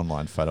little like,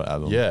 online photo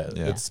album. Yeah,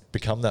 it's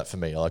become that for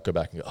me. I like go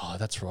back and go, oh,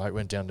 that's right.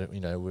 Went down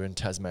to, we're in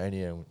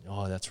Tasmania. And,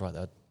 oh, that's right.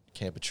 That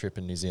camper trip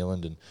in New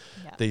Zealand and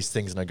these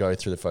things. And I go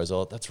through the photos.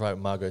 Oh, that's right.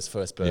 Margot's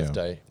first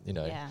birthday,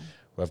 where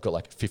I've got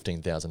like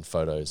 15,000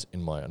 photos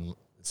in my, and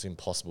it's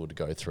impossible to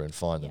go through and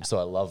find them. So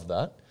I love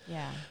that.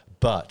 Yeah.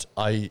 But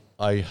I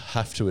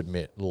have to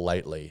admit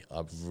lately,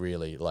 I've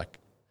really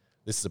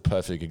this is a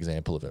perfect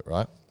example of it,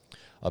 right?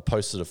 I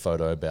posted a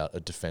photo about a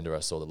Defender I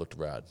saw that looked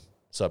rad.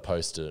 So I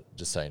posted it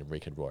just saying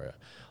Weekend Warrior.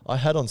 I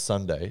had on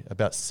Sunday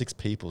about 6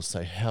 people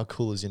say, how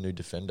cool is your new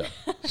Defender?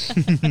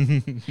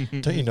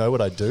 Don't you know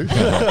what I do? I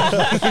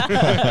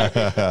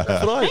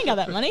ain't got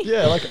that money.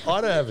 Yeah, like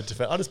I don't have a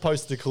Defender. I just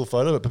posted a cool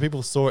photo of it, but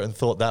people saw it and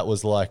thought that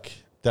was like,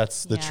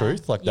 that's the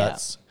truth. Like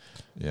that's...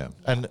 Yeah.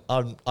 And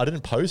I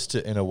didn't post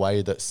it in a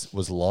way that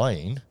was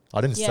lying.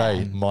 I didn't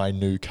say my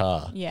new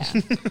car. Yeah.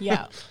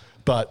 Yeah.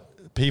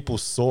 But people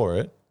saw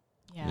it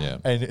Yeah.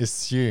 and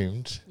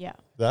assumed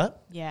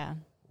that. Yeah.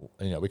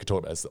 We could talk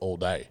about this all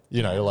day.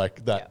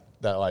 Like that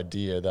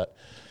idea that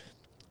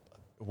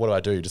what do I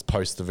do? Just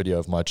post the video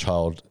of my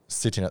child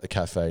sitting at the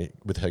cafe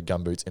with her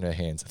gumboots in her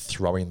hands,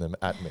 throwing them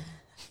at me,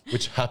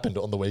 which happened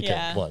on the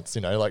weekend once,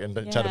 and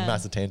had a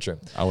massive tantrum.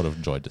 I would have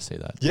enjoyed to see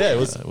that. Yeah, it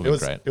was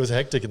great. It was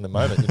hectic in the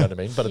moment, you know what I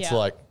mean? But it's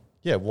like,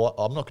 what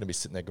I'm not going to be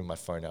sitting there with my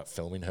phone out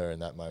filming her in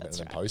that moment and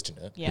then posting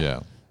it.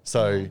 Yeah.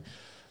 So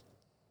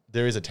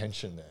there is a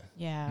tension there.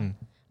 Yeah.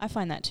 I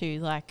find that too.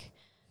 Like,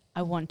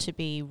 I want to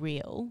be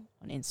real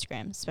on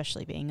Instagram,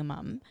 especially being a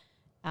mum.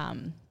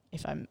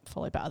 If I'm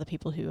followed by other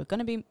people who are going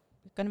to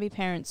be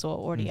parents or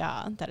already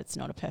are, that it's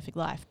not a perfect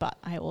life. But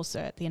I also,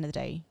 at the end of the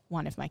day,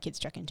 if my kids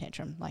chuck in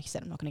tantrum, like you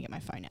said, I'm not going to get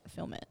my phone out and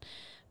film it.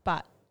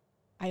 But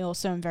I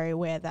also am very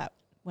aware that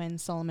when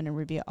Solomon and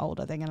Ruby are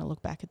older, they're going to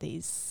look back at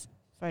these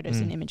photos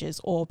and images,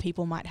 or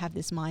people might have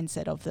this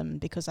mindset of them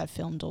because I've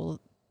filmed all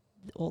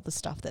the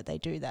stuff that they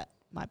do that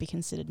might be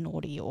considered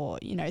naughty or,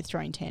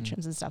 throwing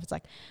tantrums and stuff. It's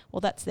like, well,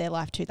 that's their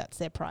life too. That's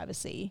their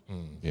privacy.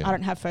 I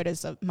don't have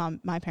photos of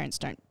my parents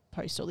don't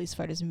post all these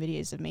photos and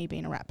videos of me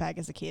being a rat bag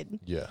as a kid.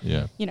 Yeah.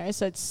 Yeah.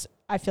 So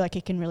I feel like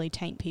it can really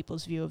taint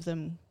people's view of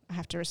them. I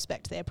have to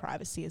respect their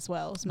privacy as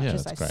well, as much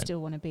as I still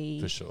want to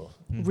be For sure.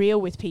 real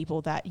with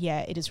people that,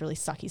 it is really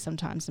sucky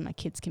sometimes and my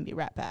kids can be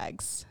rat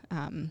bags.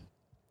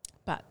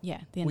 But yeah,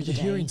 at the end of the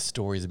day. You're hearing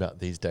stories about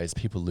these days,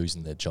 people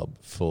losing their job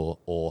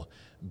or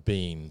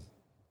being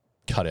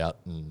cut out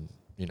and,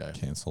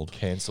 cancelled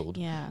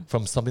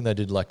from something they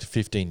did like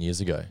 15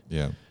 years ago.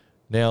 Yeah.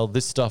 Now,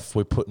 this stuff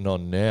we're putting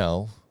on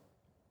now,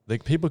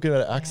 like people can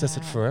access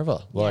it forever.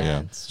 Like,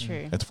 it's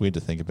true. It's weird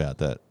to think about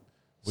that.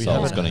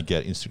 Someone's going to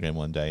get Instagram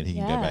one day and he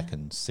can go back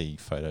and see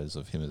photos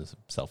of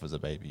himself as a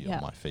baby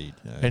on my feed.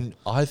 And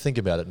I think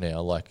about it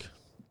now, like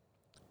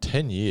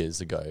 10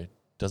 years ago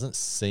doesn't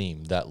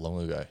seem that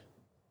long ago.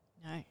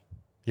 No.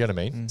 You know what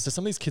I mean? So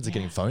some of these kids are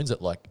getting phones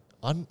at like,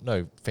 I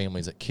know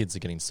families that kids are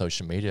getting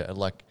social media at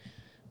like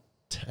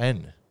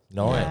 10,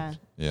 9. Yeah.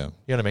 You know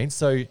what I mean?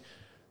 So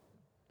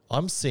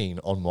I'm seeing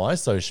on my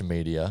social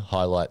media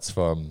highlights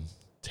from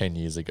 10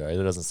 years ago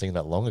that doesn't seem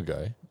that long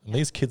ago. And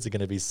these kids are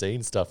going to be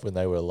seeing stuff when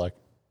they were like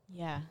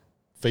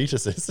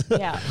fetuses.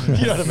 Yeah.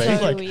 You know what I mean?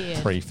 So like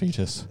weird.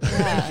 Pre-fetus.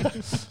 Yeah.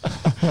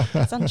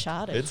 It's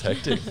uncharted. It's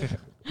hectic.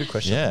 Good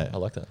question. Yeah. I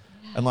like that.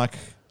 And like,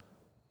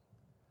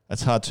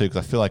 it's hard too,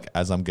 because I feel like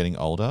as I'm getting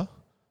older,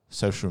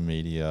 social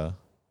media,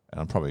 and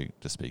I'm probably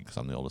just speaking because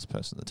I'm the oldest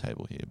person at the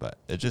table here, but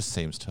it just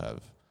seems to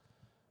have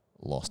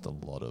lost a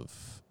lot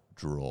of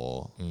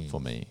draw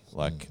for me.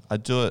 Like I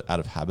do it out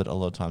of habit a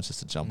lot of times just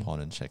to jump on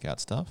and check out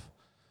stuff.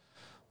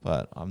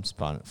 But I'm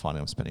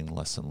finding I'm spending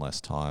less and less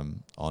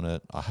time on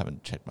it. I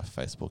haven't checked my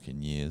Facebook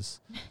in years.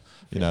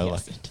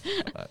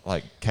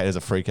 Like Kate is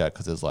a freak out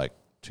because there's like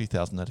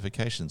 2,000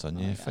 notifications on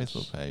your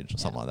Facebook page or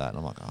something like that. And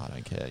I'm like, I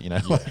don't care,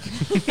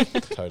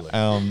 Totally.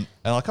 And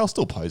like I'll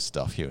still post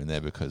stuff here and there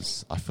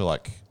because I feel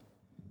like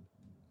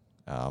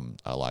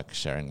I like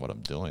sharing what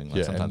I'm doing. Like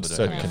and sometimes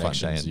certain I do have a fun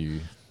day connections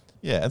and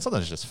and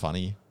sometimes it's just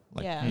funny.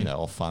 Like,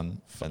 or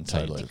fun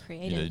totally.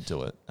 to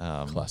do it.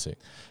 Classic.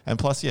 And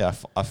plus,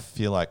 I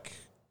feel like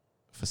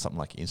for something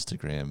like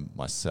Instagram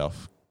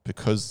myself,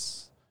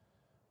 because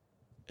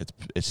it's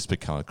just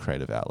become a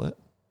creative outlet.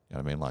 You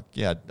know what I mean? Like,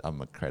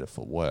 I'm a creative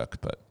for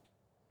work, but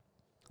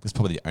it's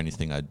probably the only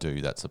thing I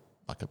do that's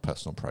like a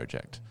personal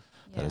project.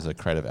 That is a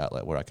creative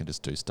outlet where I can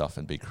just do stuff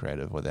and be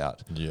creative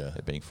without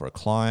it being for a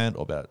client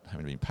or about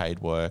having to be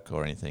paid work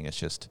or anything. It's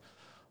just,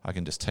 I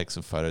can just take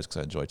some photos because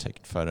I enjoy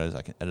taking photos.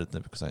 I can edit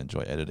them because I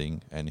enjoy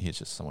editing. And here's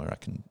just somewhere I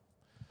can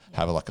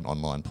have like an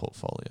online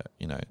portfolio,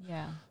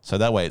 Yeah. So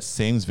that way it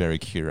seems very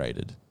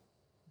curated,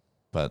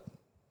 but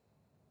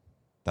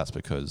that's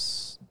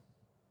because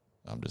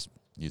I'm just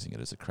using it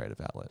as a creative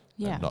outlet.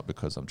 Yeah. And not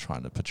because I'm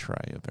trying to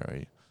portray a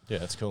very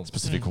That's cool.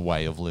 specific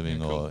way of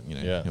living or,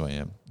 who I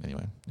am.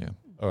 Anyway,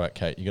 All right,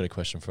 Kate, you got a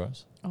question for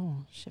us?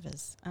 Oh,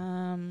 shivers.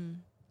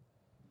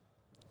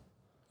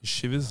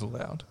 Shivers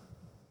allowed.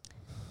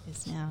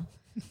 Is now.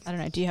 I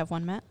don't know. Do you have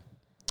one, Matt?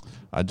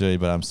 I do,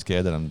 but I'm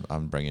scared that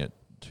I'm bringing it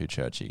too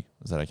churchy.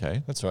 Is that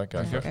okay? That's all right.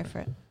 Go for it. Go for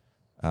it.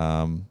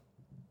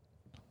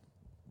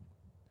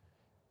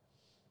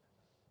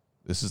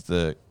 This is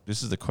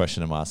the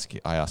question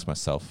I ask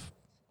myself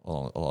a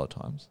lot of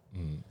times.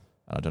 And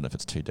I don't know if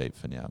it's too deep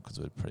for now because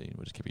we're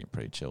just keeping it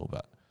pretty chill.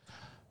 But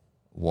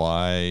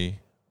why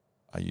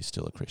are you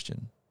still a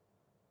Christian?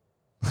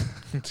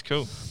 It's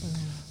cool.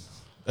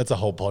 That's a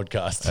whole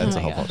podcast. That's a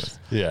whole podcast.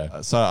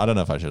 Yeah. So I don't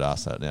know if I should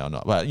ask that now or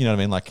not. But you know what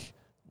I mean? Like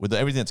with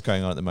everything that's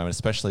going on at the moment,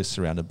 especially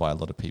surrounded by a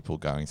lot of people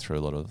going through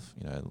a lot of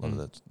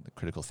the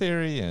critical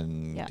theory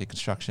and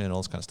deconstruction and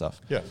all this kind of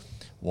stuff. Yeah.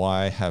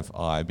 Why have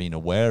I been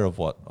aware of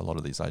what a lot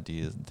of these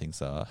ideas and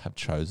things are, have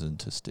chosen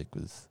to stick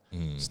with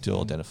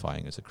still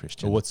identifying as a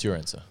Christian? Well, what's your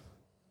answer?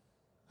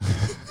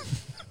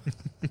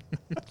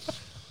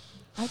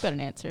 I've got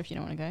an answer if you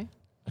don't want to go.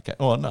 Okay.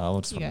 Oh, no, I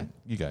just want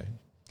you go.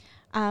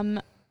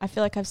 I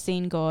feel like I've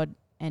seen God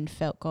and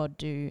felt God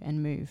do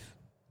and move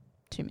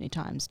too many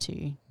times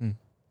to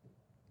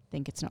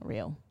think it's not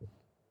real.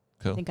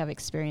 Cool. I think I've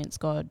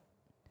experienced God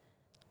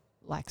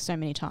like so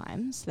many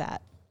times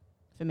that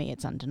for me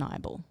it's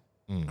undeniable.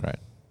 Great.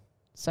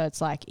 So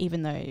it's like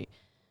even though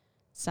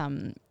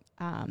some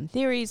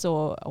theories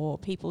or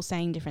people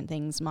saying different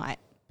things might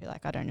be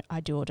like I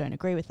do or don't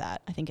agree with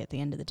that, I think at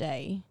the end of the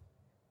day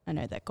I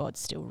know that God's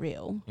still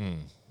real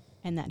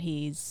and that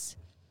he's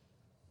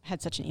had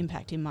such an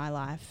impact in my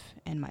life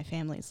and my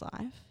family's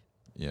life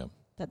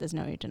that there's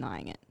no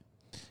denying it.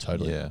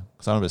 Totally. Yeah.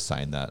 Because I remember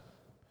saying that,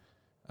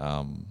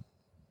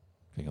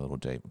 getting a little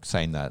deep,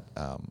 saying that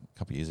a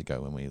couple of years ago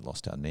when we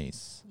lost our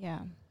niece. Yeah.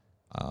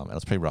 And it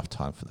was a pretty rough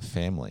time for the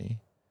family.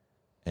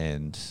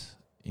 And,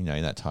 in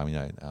that time,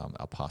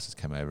 our pastors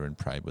came over and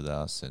prayed with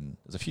us. And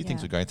there's a few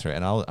things we're going through.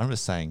 And I remember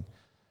saying,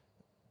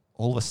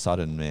 all of a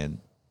sudden,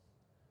 man,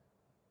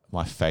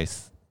 my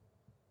faith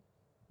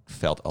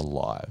felt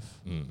alive.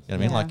 You know what I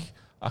mean? Like,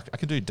 I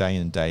can do day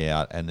in, day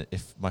out. And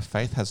if my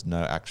faith has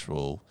no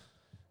actual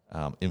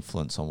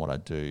influence on what I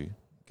do,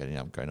 getting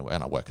up, going to work,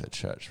 and I work at a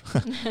church.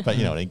 But,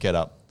 I get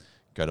up,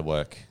 go to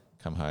work,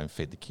 come home,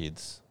 feed the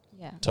kids.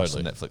 Yeah. Watch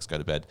some Netflix, go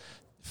to bed.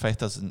 Faith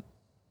doesn't,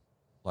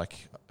 I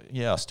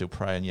still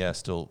pray and I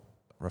still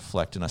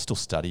reflect, and I still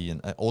study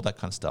and all that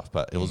kind of stuff.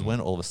 But it was when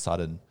all of a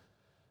sudden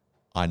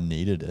I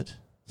needed it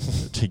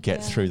to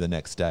get through the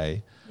next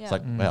day. Yeah. It's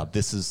like, wow,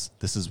 this is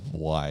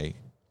why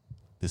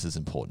this is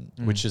important.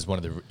 Which is one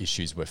of the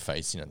issues we're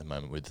facing at the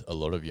moment with a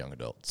lot of young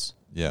adults,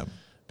 Yeah.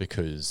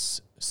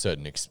 because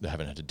they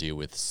haven't had to deal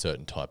with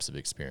certain types of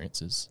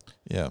experiences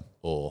Yeah.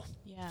 or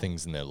Yeah.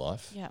 things in their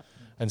life. Yeah.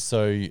 And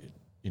so,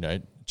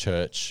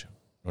 church,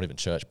 not even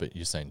church, but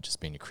you're saying just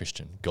being a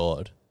Christian,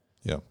 God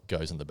Yeah.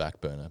 goes on the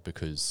back burner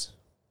because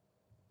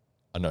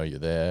I know you're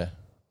there.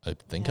 I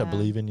think I Yeah.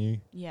 believe in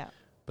you, Yeah.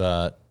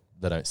 but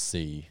they don't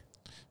see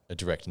a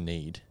direct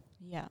need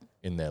Yeah.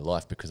 in their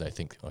life because they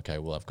think, okay,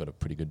 well, I've got a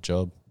pretty good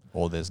job.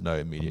 Or there's no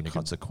immediate gonna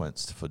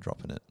consequence for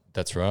dropping it.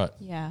 That's right.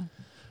 Yeah.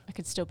 I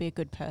could still be a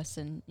good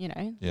person,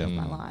 Yeah. with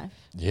my Mm.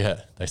 life.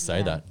 Yeah, they say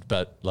Yeah. that.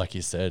 But like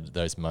you said,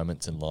 those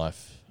moments in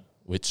life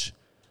which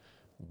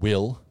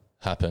will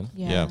happen.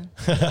 Yeah. Yeah.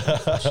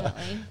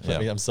 Unfortunately. I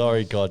mean, I'm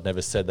sorry God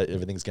never said that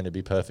everything's going to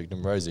be perfect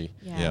and rosy,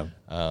 Yeah.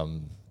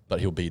 but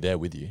he'll be there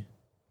with you.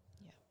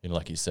 Yeah.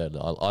 Like you said,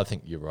 I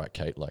think you're right,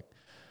 Kate. Like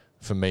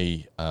for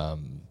me,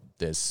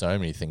 there's so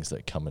many things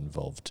that come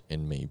involved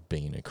in me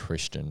being a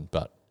Christian.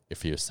 But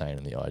if you're saying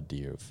in the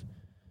idea of,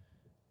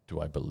 do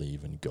I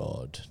believe in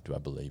God? Do I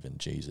believe in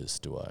Jesus?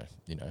 Do I,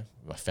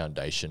 my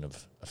foundation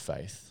of a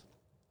faith?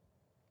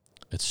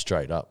 It's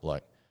straight up,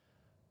 like,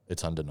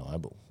 it's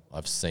undeniable.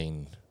 I've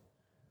seen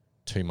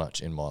too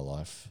much in my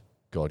life,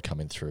 God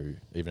coming through,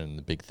 even in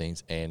the big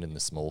things and in the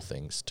small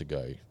things, to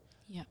go,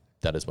 Yeah.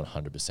 that is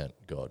 100%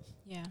 God.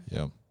 Yeah.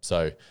 Yeah.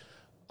 So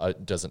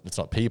it's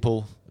not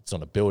people, it's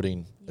not a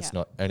building, it's Yeah.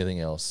 not anything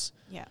else.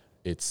 Yeah.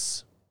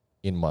 It's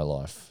in my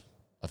life.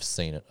 I've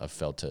seen it, I've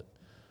felt it,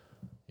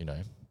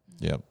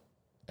 Yeah.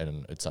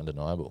 and it's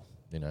undeniable,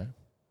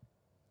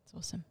 It's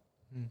awesome.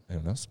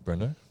 Anyone else?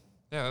 Brendo?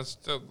 Yeah, that's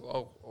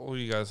all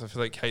you guys. I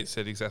feel like Kate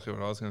said exactly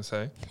what I was going to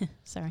say,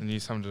 Sorry. and you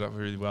summed it up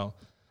really well.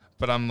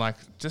 But I'm like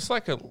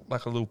a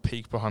little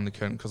peek behind the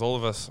curtain, because all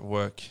of us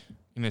work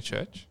in a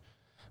church.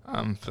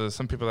 For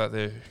some people out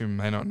there who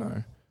may not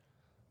know,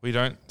 we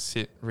don't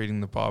sit reading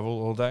the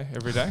Bible all day,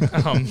 every day.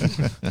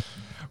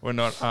 We're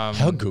not.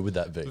 How good would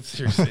that be?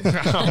 Seriously,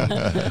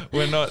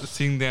 we're not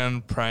sitting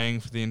down praying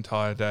for the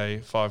entire day,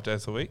 5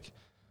 days a week.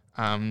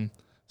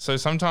 So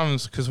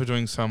sometimes, because we're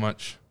doing so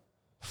much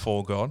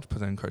for God, put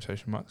that in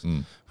quotation marks,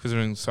 because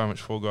we're doing so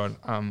much for God,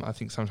 I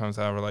think sometimes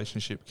our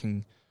relationship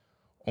can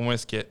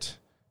almost get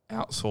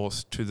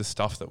outsourced to the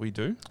stuff that we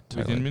do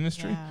within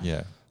ministry.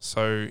 Yeah.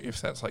 So if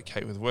that's like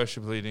Kate with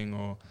worship leading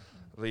or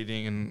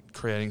leading and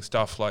creating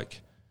stuff, like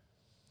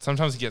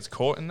sometimes it gets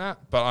caught in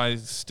that, but I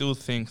still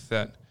think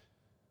that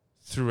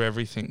through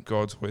everything,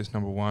 God's always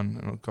number one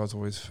and God's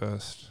always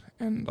first.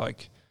 And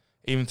like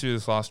even through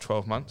this last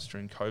 12 months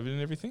during COVID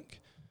and everything,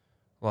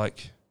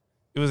 like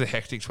it was a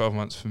hectic 12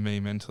 months for me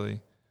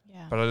mentally,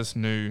 Yeah. but I just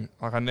knew,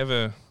 like I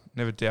never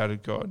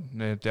doubted God,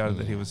 never doubted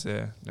that he was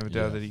there, never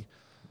doubted that he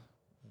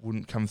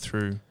wouldn't come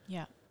through.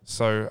 Yeah.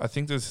 So I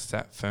think there's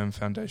that firm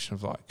foundation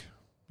of like,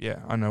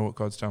 I know what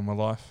God's done in my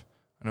life.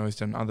 I know he's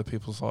done in other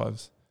people's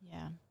lives.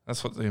 Yeah.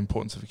 That's what the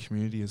importance of a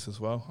community is as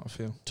well, I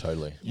feel.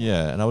 Totally.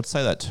 Yeah, and I would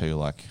say that too,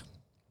 like,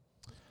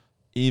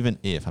 even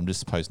if, I'm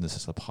just posing this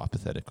as a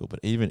hypothetical, but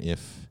even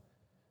if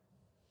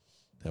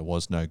there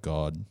was no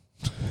God,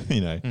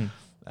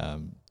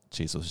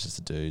 Jesus was just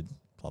a dude,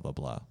 blah, blah,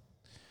 blah,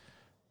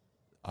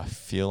 I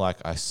feel like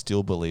I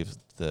still believe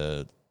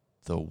the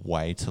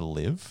way to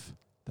live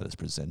that is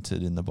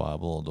presented in the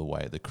Bible, or the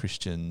way, the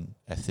Christian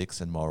ethics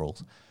and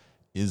morals,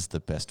 is the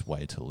best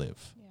way to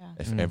live. Yeah.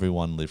 If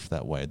everyone lived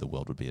that way, the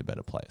world would be a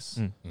better place.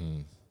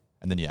 Mm.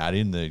 And then you add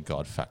in the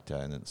God factor,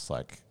 and it's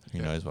like, who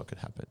knows what could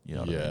happen? You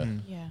know what I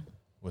mean? Yeah.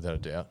 Without a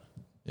doubt.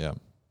 Yeah.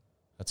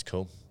 That's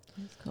cool.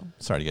 That's cool.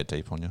 Sorry to get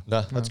deep on you.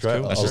 No, that's that's great.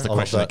 cool. That's just the I love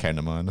question that came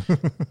to mind.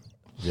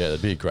 Yeah,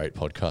 that'd be a great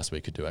podcast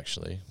we could do,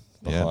 actually,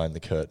 Yeah. behind the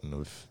curtain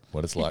of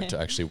what it's like to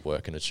actually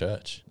work in a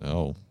church.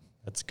 Oh,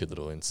 That's a good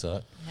little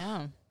insight.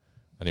 Yeah.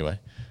 Anyway,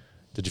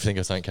 did you think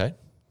of something, Kate?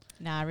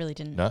 No, I really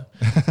didn't. No?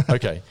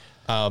 Okay.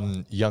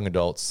 Young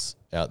adults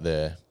out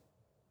there,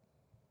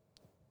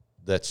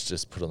 let's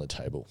just put on the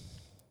table.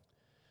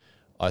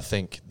 I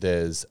think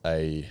there's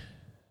a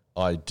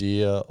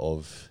idea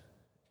of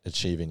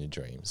achieving your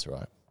dreams,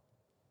 right?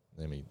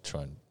 Let me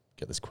try and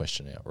get this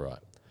question out right.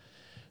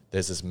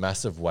 There's this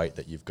massive weight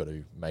that you've got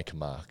to make a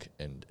mark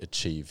and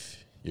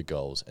achieve your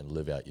goals and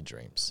live out your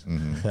dreams.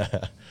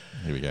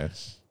 here we go.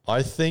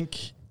 I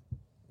think,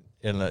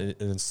 and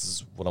this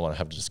is what I want to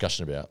have a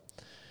discussion about,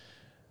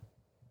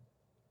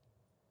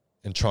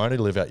 in trying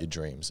to live out your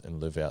dreams and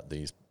live out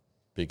these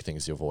big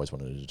things you've always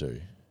wanted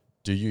to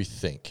do you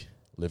think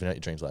living out your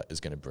dreams like is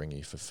going to bring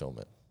you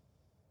fulfillment?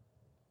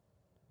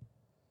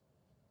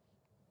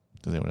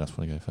 Does anyone else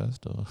want to go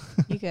first? Or?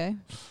 You go.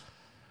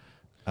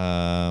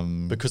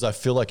 Because I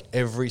feel like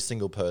every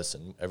single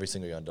person, every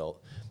single young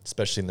adult,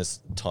 especially in this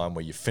time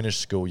where you finish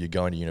school, you're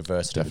going to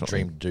university, have a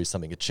Definitely. dream to do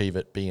something, achieve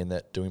it, be in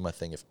that, doing my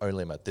thing. If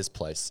only I'm at this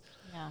place,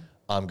 Yeah.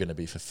 I'm going to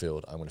be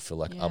fulfilled. I'm going to feel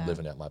like I'm Yeah.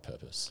 living out my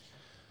purpose.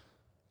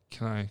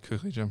 Can I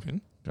quickly jump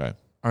in? Go.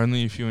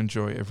 only if you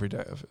enjoy every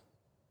day of it,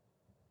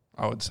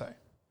 I would say.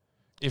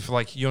 If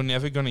like you're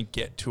never going to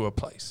get to a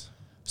place.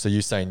 So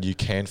you're saying you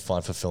can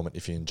find fulfillment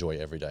if you enjoy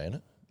every day in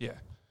it? Yeah.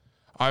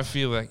 I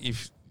feel like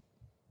if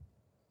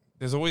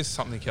there's always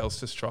something else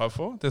to strive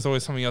for, there's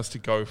always something else to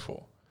go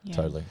for. Yeah.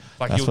 Totally.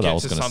 Like That's you'll what I get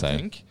was to gonna say.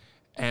 something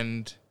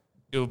and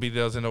it'll be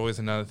there's always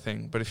another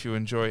thing. But if you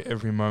enjoy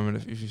every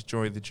moment, if you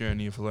enjoy the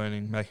journey of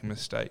learning, making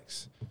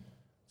mistakes,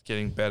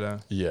 getting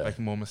better, Yeah.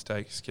 making more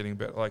mistakes, getting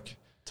better, like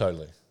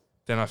Totally.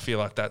 then I feel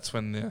like that's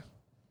when the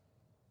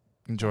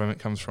enjoyment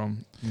comes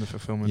from and the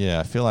fulfillment. Yeah,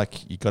 I feel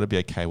like you got to be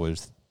okay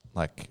with,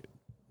 like,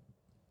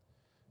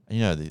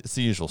 it's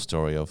the usual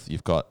story of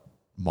you've got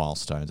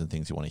milestones and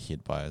things you want to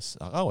hit by us.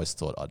 I always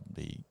thought I'd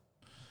be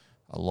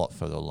a lot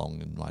further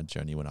along in my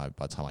journey by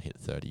the time I hit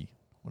 30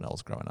 when I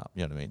was growing up.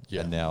 You know what I mean?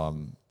 Yeah. And now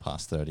I'm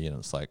past 30 and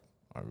it's like,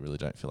 I really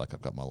don't feel like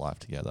I've got my life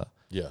together.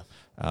 Yeah.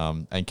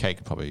 And Kate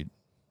could probably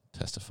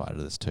testify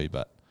to this too,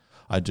 but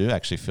I do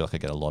actually feel like I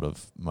get a lot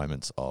of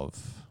moments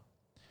of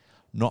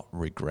not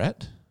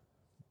regret,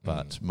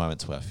 but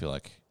moments where I feel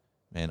like,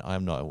 man,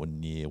 I'm not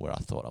near where I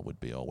thought I would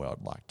be or where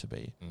I'd like to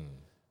be.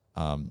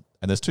 And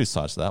there's two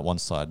sides to that. One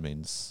side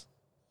means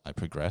I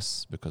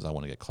progress because I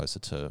want to get closer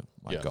to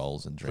my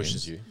goals and dreams.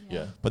 Pushes you.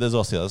 Yeah. But there's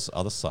also the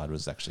other side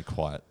was actually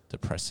quite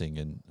depressing,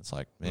 and it's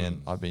like,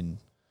 man, I've been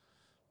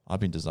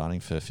designing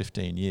for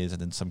 15 years,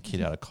 and then some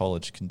kid out of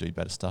college can do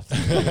better stuff than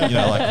me.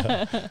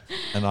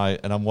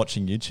 And I'm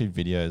watching YouTube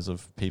videos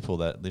of people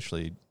that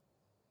literally,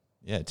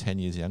 10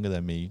 years younger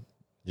than me,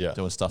 Yeah.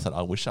 doing stuff that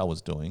I wish I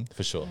was doing,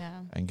 For sure.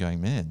 Yeah. and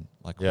going, man,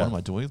 like, what am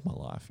I doing with my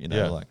life?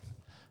 Yeah.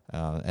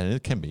 And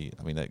it can be,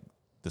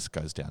 this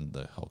goes down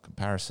the whole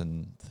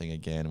comparison thing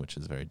again, which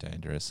is very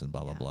dangerous and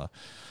blah, blah, blah.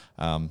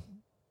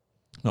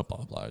 Not blah,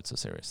 blah, blah, it's a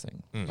serious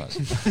thing.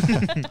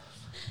 But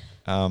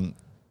I'm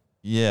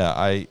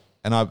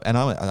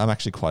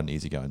actually quite an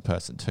easygoing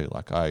person too.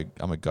 Like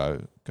I'm a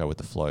go with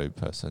the flow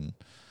person.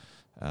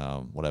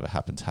 Whatever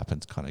happens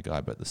kind of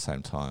guy, but at the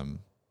same time,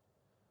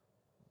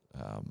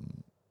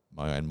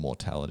 my own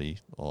mortality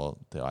or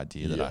the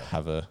idea that I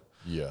have a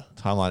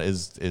timeline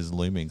is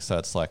looming. So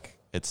it's like,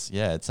 it's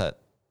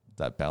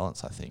that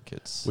balance. I think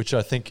Which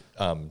I think,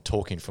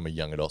 talking from a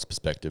young adult's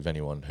perspective,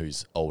 anyone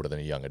who's older than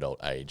a young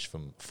adult age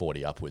from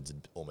 40 upwards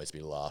would almost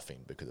be laughing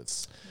because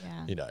it's,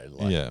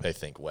 they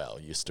think, wow,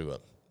 you still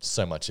got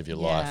so much of your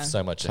life,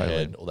 so much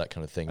ahead, all that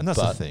kind of thing. And that's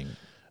but the thing.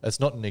 It's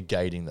not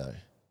negating though,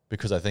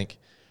 because I think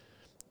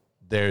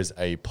there's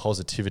a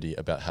positivity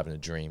about having a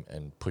dream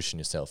and pushing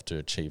yourself to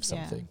achieve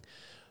something.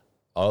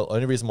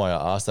 Only reason why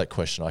I ask that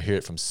question, I hear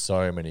it from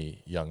so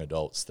many young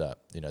adults that,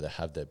 they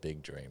have their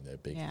big dream, their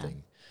big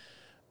thing.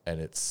 And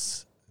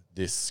it's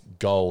this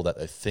goal that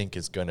they think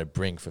is going to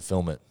bring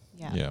fulfillment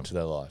to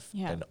their life.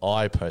 Yeah. And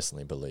I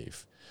personally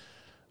believe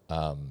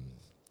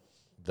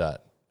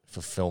that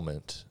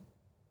fulfillment,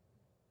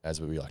 as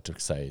we like to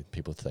say,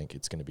 people think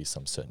it's going to be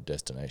some certain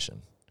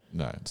destination.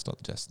 No, it's not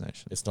the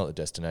destination. It's not the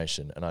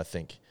destination. And I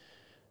think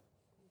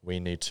we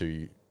need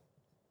to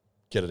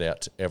get it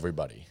out to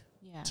everybody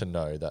to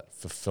know that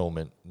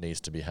fulfillment needs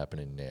to be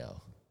happening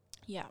now.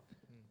 Yeah.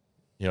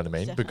 You know what I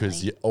mean? Definitely.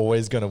 Because you're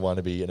always going to want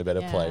to be in a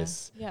better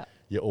place. Yeah.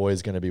 You're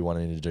always going to be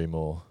wanting to do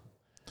more.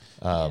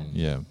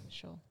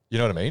 Sure. You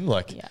know what I mean?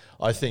 Like,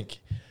 I think,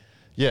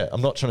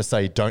 I'm not trying to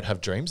say don't have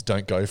dreams,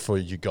 don't go for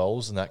your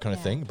goals and that kind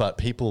of thing, but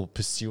people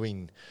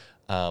pursuing,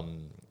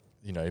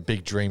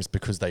 big dreams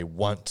because they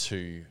want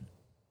to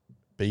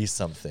be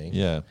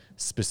something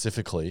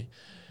specifically,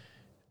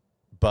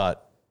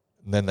 but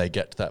then they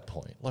get to that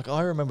point. Like,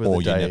 I remember or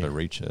the day... you never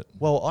reach it.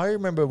 Well, I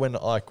remember when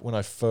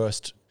I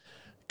first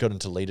got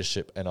into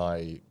leadership and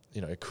I,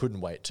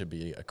 couldn't wait to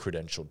be a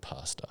credentialed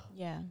pastor.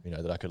 Yeah.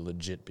 That I could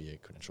legit be a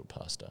credentialed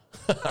pastor.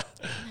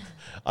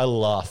 I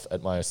laugh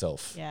at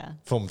myself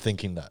from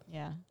thinking that.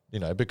 Yeah.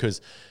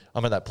 Because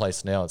I'm at that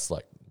place now, it's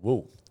like,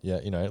 whoa,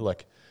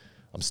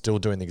 I'm still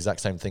doing the exact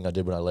same thing I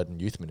did when I led in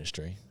youth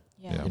ministry.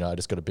 Yeah. I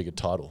just got a bigger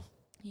title.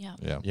 Yeah.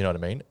 You know what I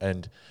mean?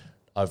 And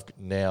I've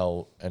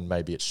now, and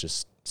maybe it's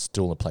just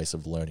still a place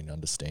of learning,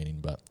 understanding,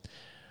 but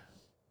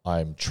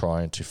I'm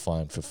trying to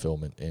find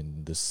fulfillment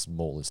in the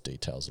smallest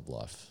details of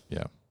life.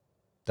 Yeah.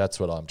 That's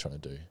what I'm trying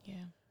to do. Yeah.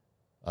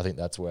 I think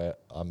that's where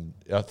and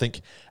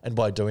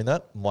by doing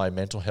that, my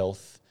mental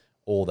health,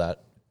 all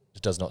that,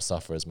 does not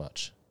suffer as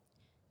much.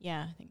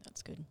 Yeah, I think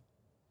that's good.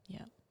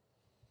 Yeah.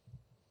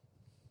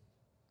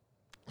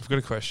 I've got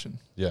a question.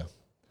 Yeah.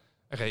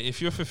 Okay,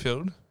 if you're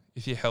fulfilled,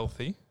 if you're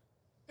healthy,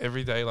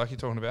 every day, like you're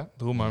talking about,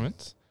 little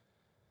moments,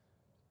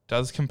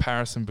 does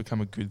comparison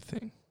become a good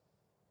thing?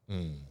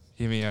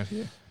 Hear me out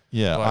here.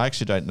 Yeah, I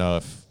actually don't know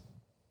if...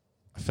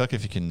 I feel like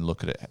if you can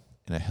look at it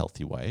in a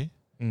healthy way,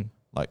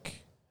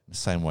 like the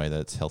same way that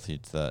it's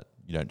healthy that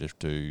you don't just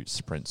do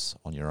sprints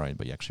on your own,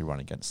 but you actually run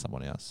against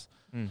someone else.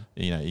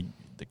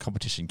 The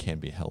competition can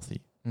be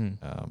healthy. Not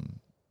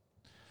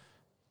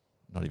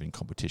even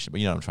competition,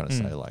 but you know what I'm trying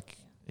to say. Like,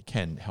 it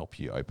can help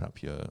you open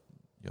up your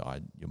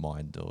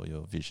mind or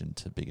your vision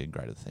to bigger and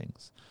greater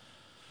things.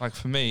 Like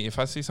for me, if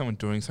I see someone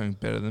doing something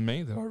better than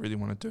me that I really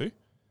want to do,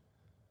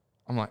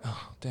 I'm like,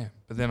 oh, damn.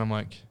 But then I'm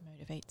like,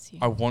 motivates you.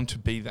 I want to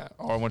be that,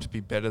 or I want to be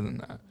better than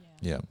that.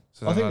 Yeah.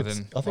 So I then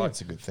think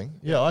it's a good thing.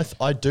 Yeah,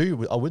 I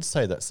do. I would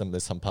say that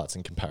there's some parts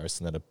in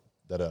comparison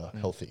that are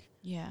healthy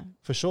Yeah.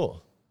 for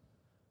sure,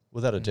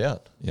 without a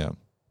doubt, Yeah.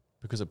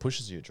 because it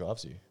pushes you, it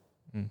drives you.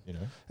 Mm. You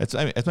know,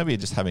 It's maybe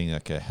just having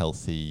like a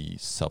healthy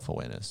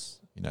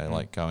self-awareness, you know,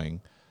 like going,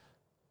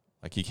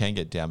 like you can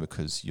get down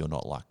because you're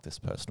not like this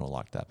person or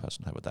like that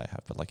person, have what they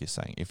have. But like you're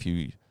saying, if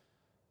you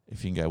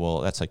can go, well,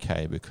 that's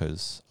okay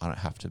because I don't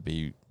have to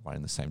be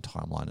running the same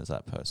timeline as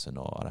that person,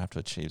 or I don't have to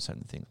achieve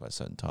certain things by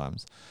certain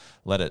times.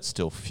 Let it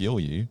still fuel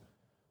you,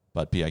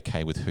 but be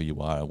okay with who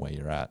you are and where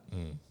you're at.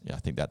 Yeah, I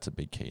think that's a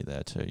big key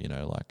there too, you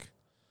know, like,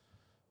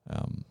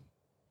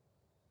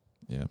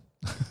 yeah.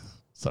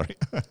 Sorry.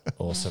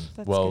 awesome.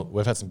 That's Well, good.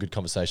 we've had some good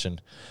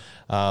conversation.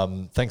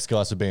 Thanks,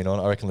 guys, for being on.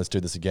 I reckon let's do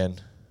this again.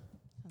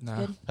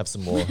 Nah. Good. Have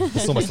some more.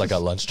 It's almost like our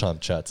lunchtime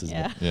chats, isn't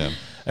it? Yeah. Yeah.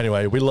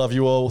 Anyway, we love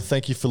you all.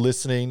 Thank you for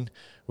listening.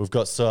 We've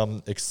got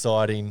some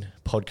exciting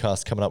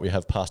podcasts coming up. We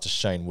have Pastor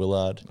Shane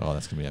Willard Oh,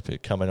 that's going to be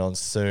epic. coming on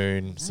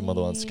soon. Some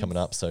other ones coming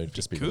up, so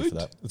just be ready for Good.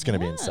 that. It's going to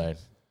be Yeah. insane.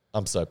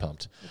 I'm so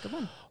pumped. A good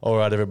one. All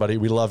right, everybody.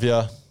 We love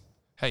you.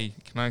 Hey,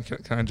 can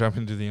I jump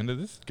into the end of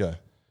this? Go.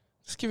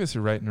 Just give us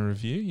a rate and a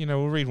review. You know,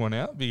 we'll read one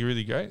out. It'd be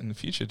really great in the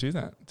future. Do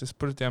that. Just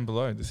put it down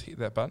below. Just hit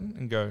that button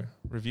and go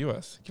review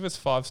us. Give us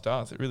 5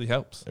 stars. It really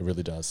helps. It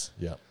really does.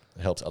 Yeah.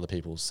 It helps other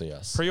people see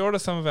us. Pre-order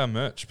some of our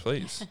merch,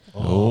 please.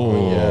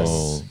 Oh, yes.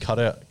 Oh.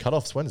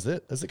 Cut-offs. When is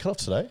it? Is it cut off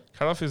today?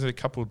 Cut off is a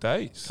couple of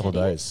days. Couple of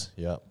days.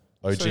 Yeah.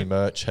 OG So-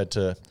 merch. Head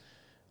to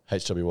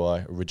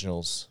HWY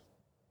Originals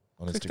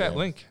on Click Instagram. that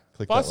link.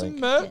 Click Buy that some link.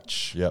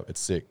 merch. Yep, it's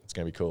sick. It's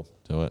going to be cool.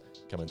 Do it.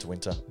 Coming into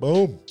winter.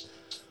 Boom.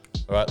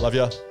 All right. Love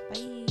ya.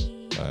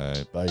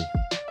 Bye. Bye.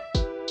 Bye.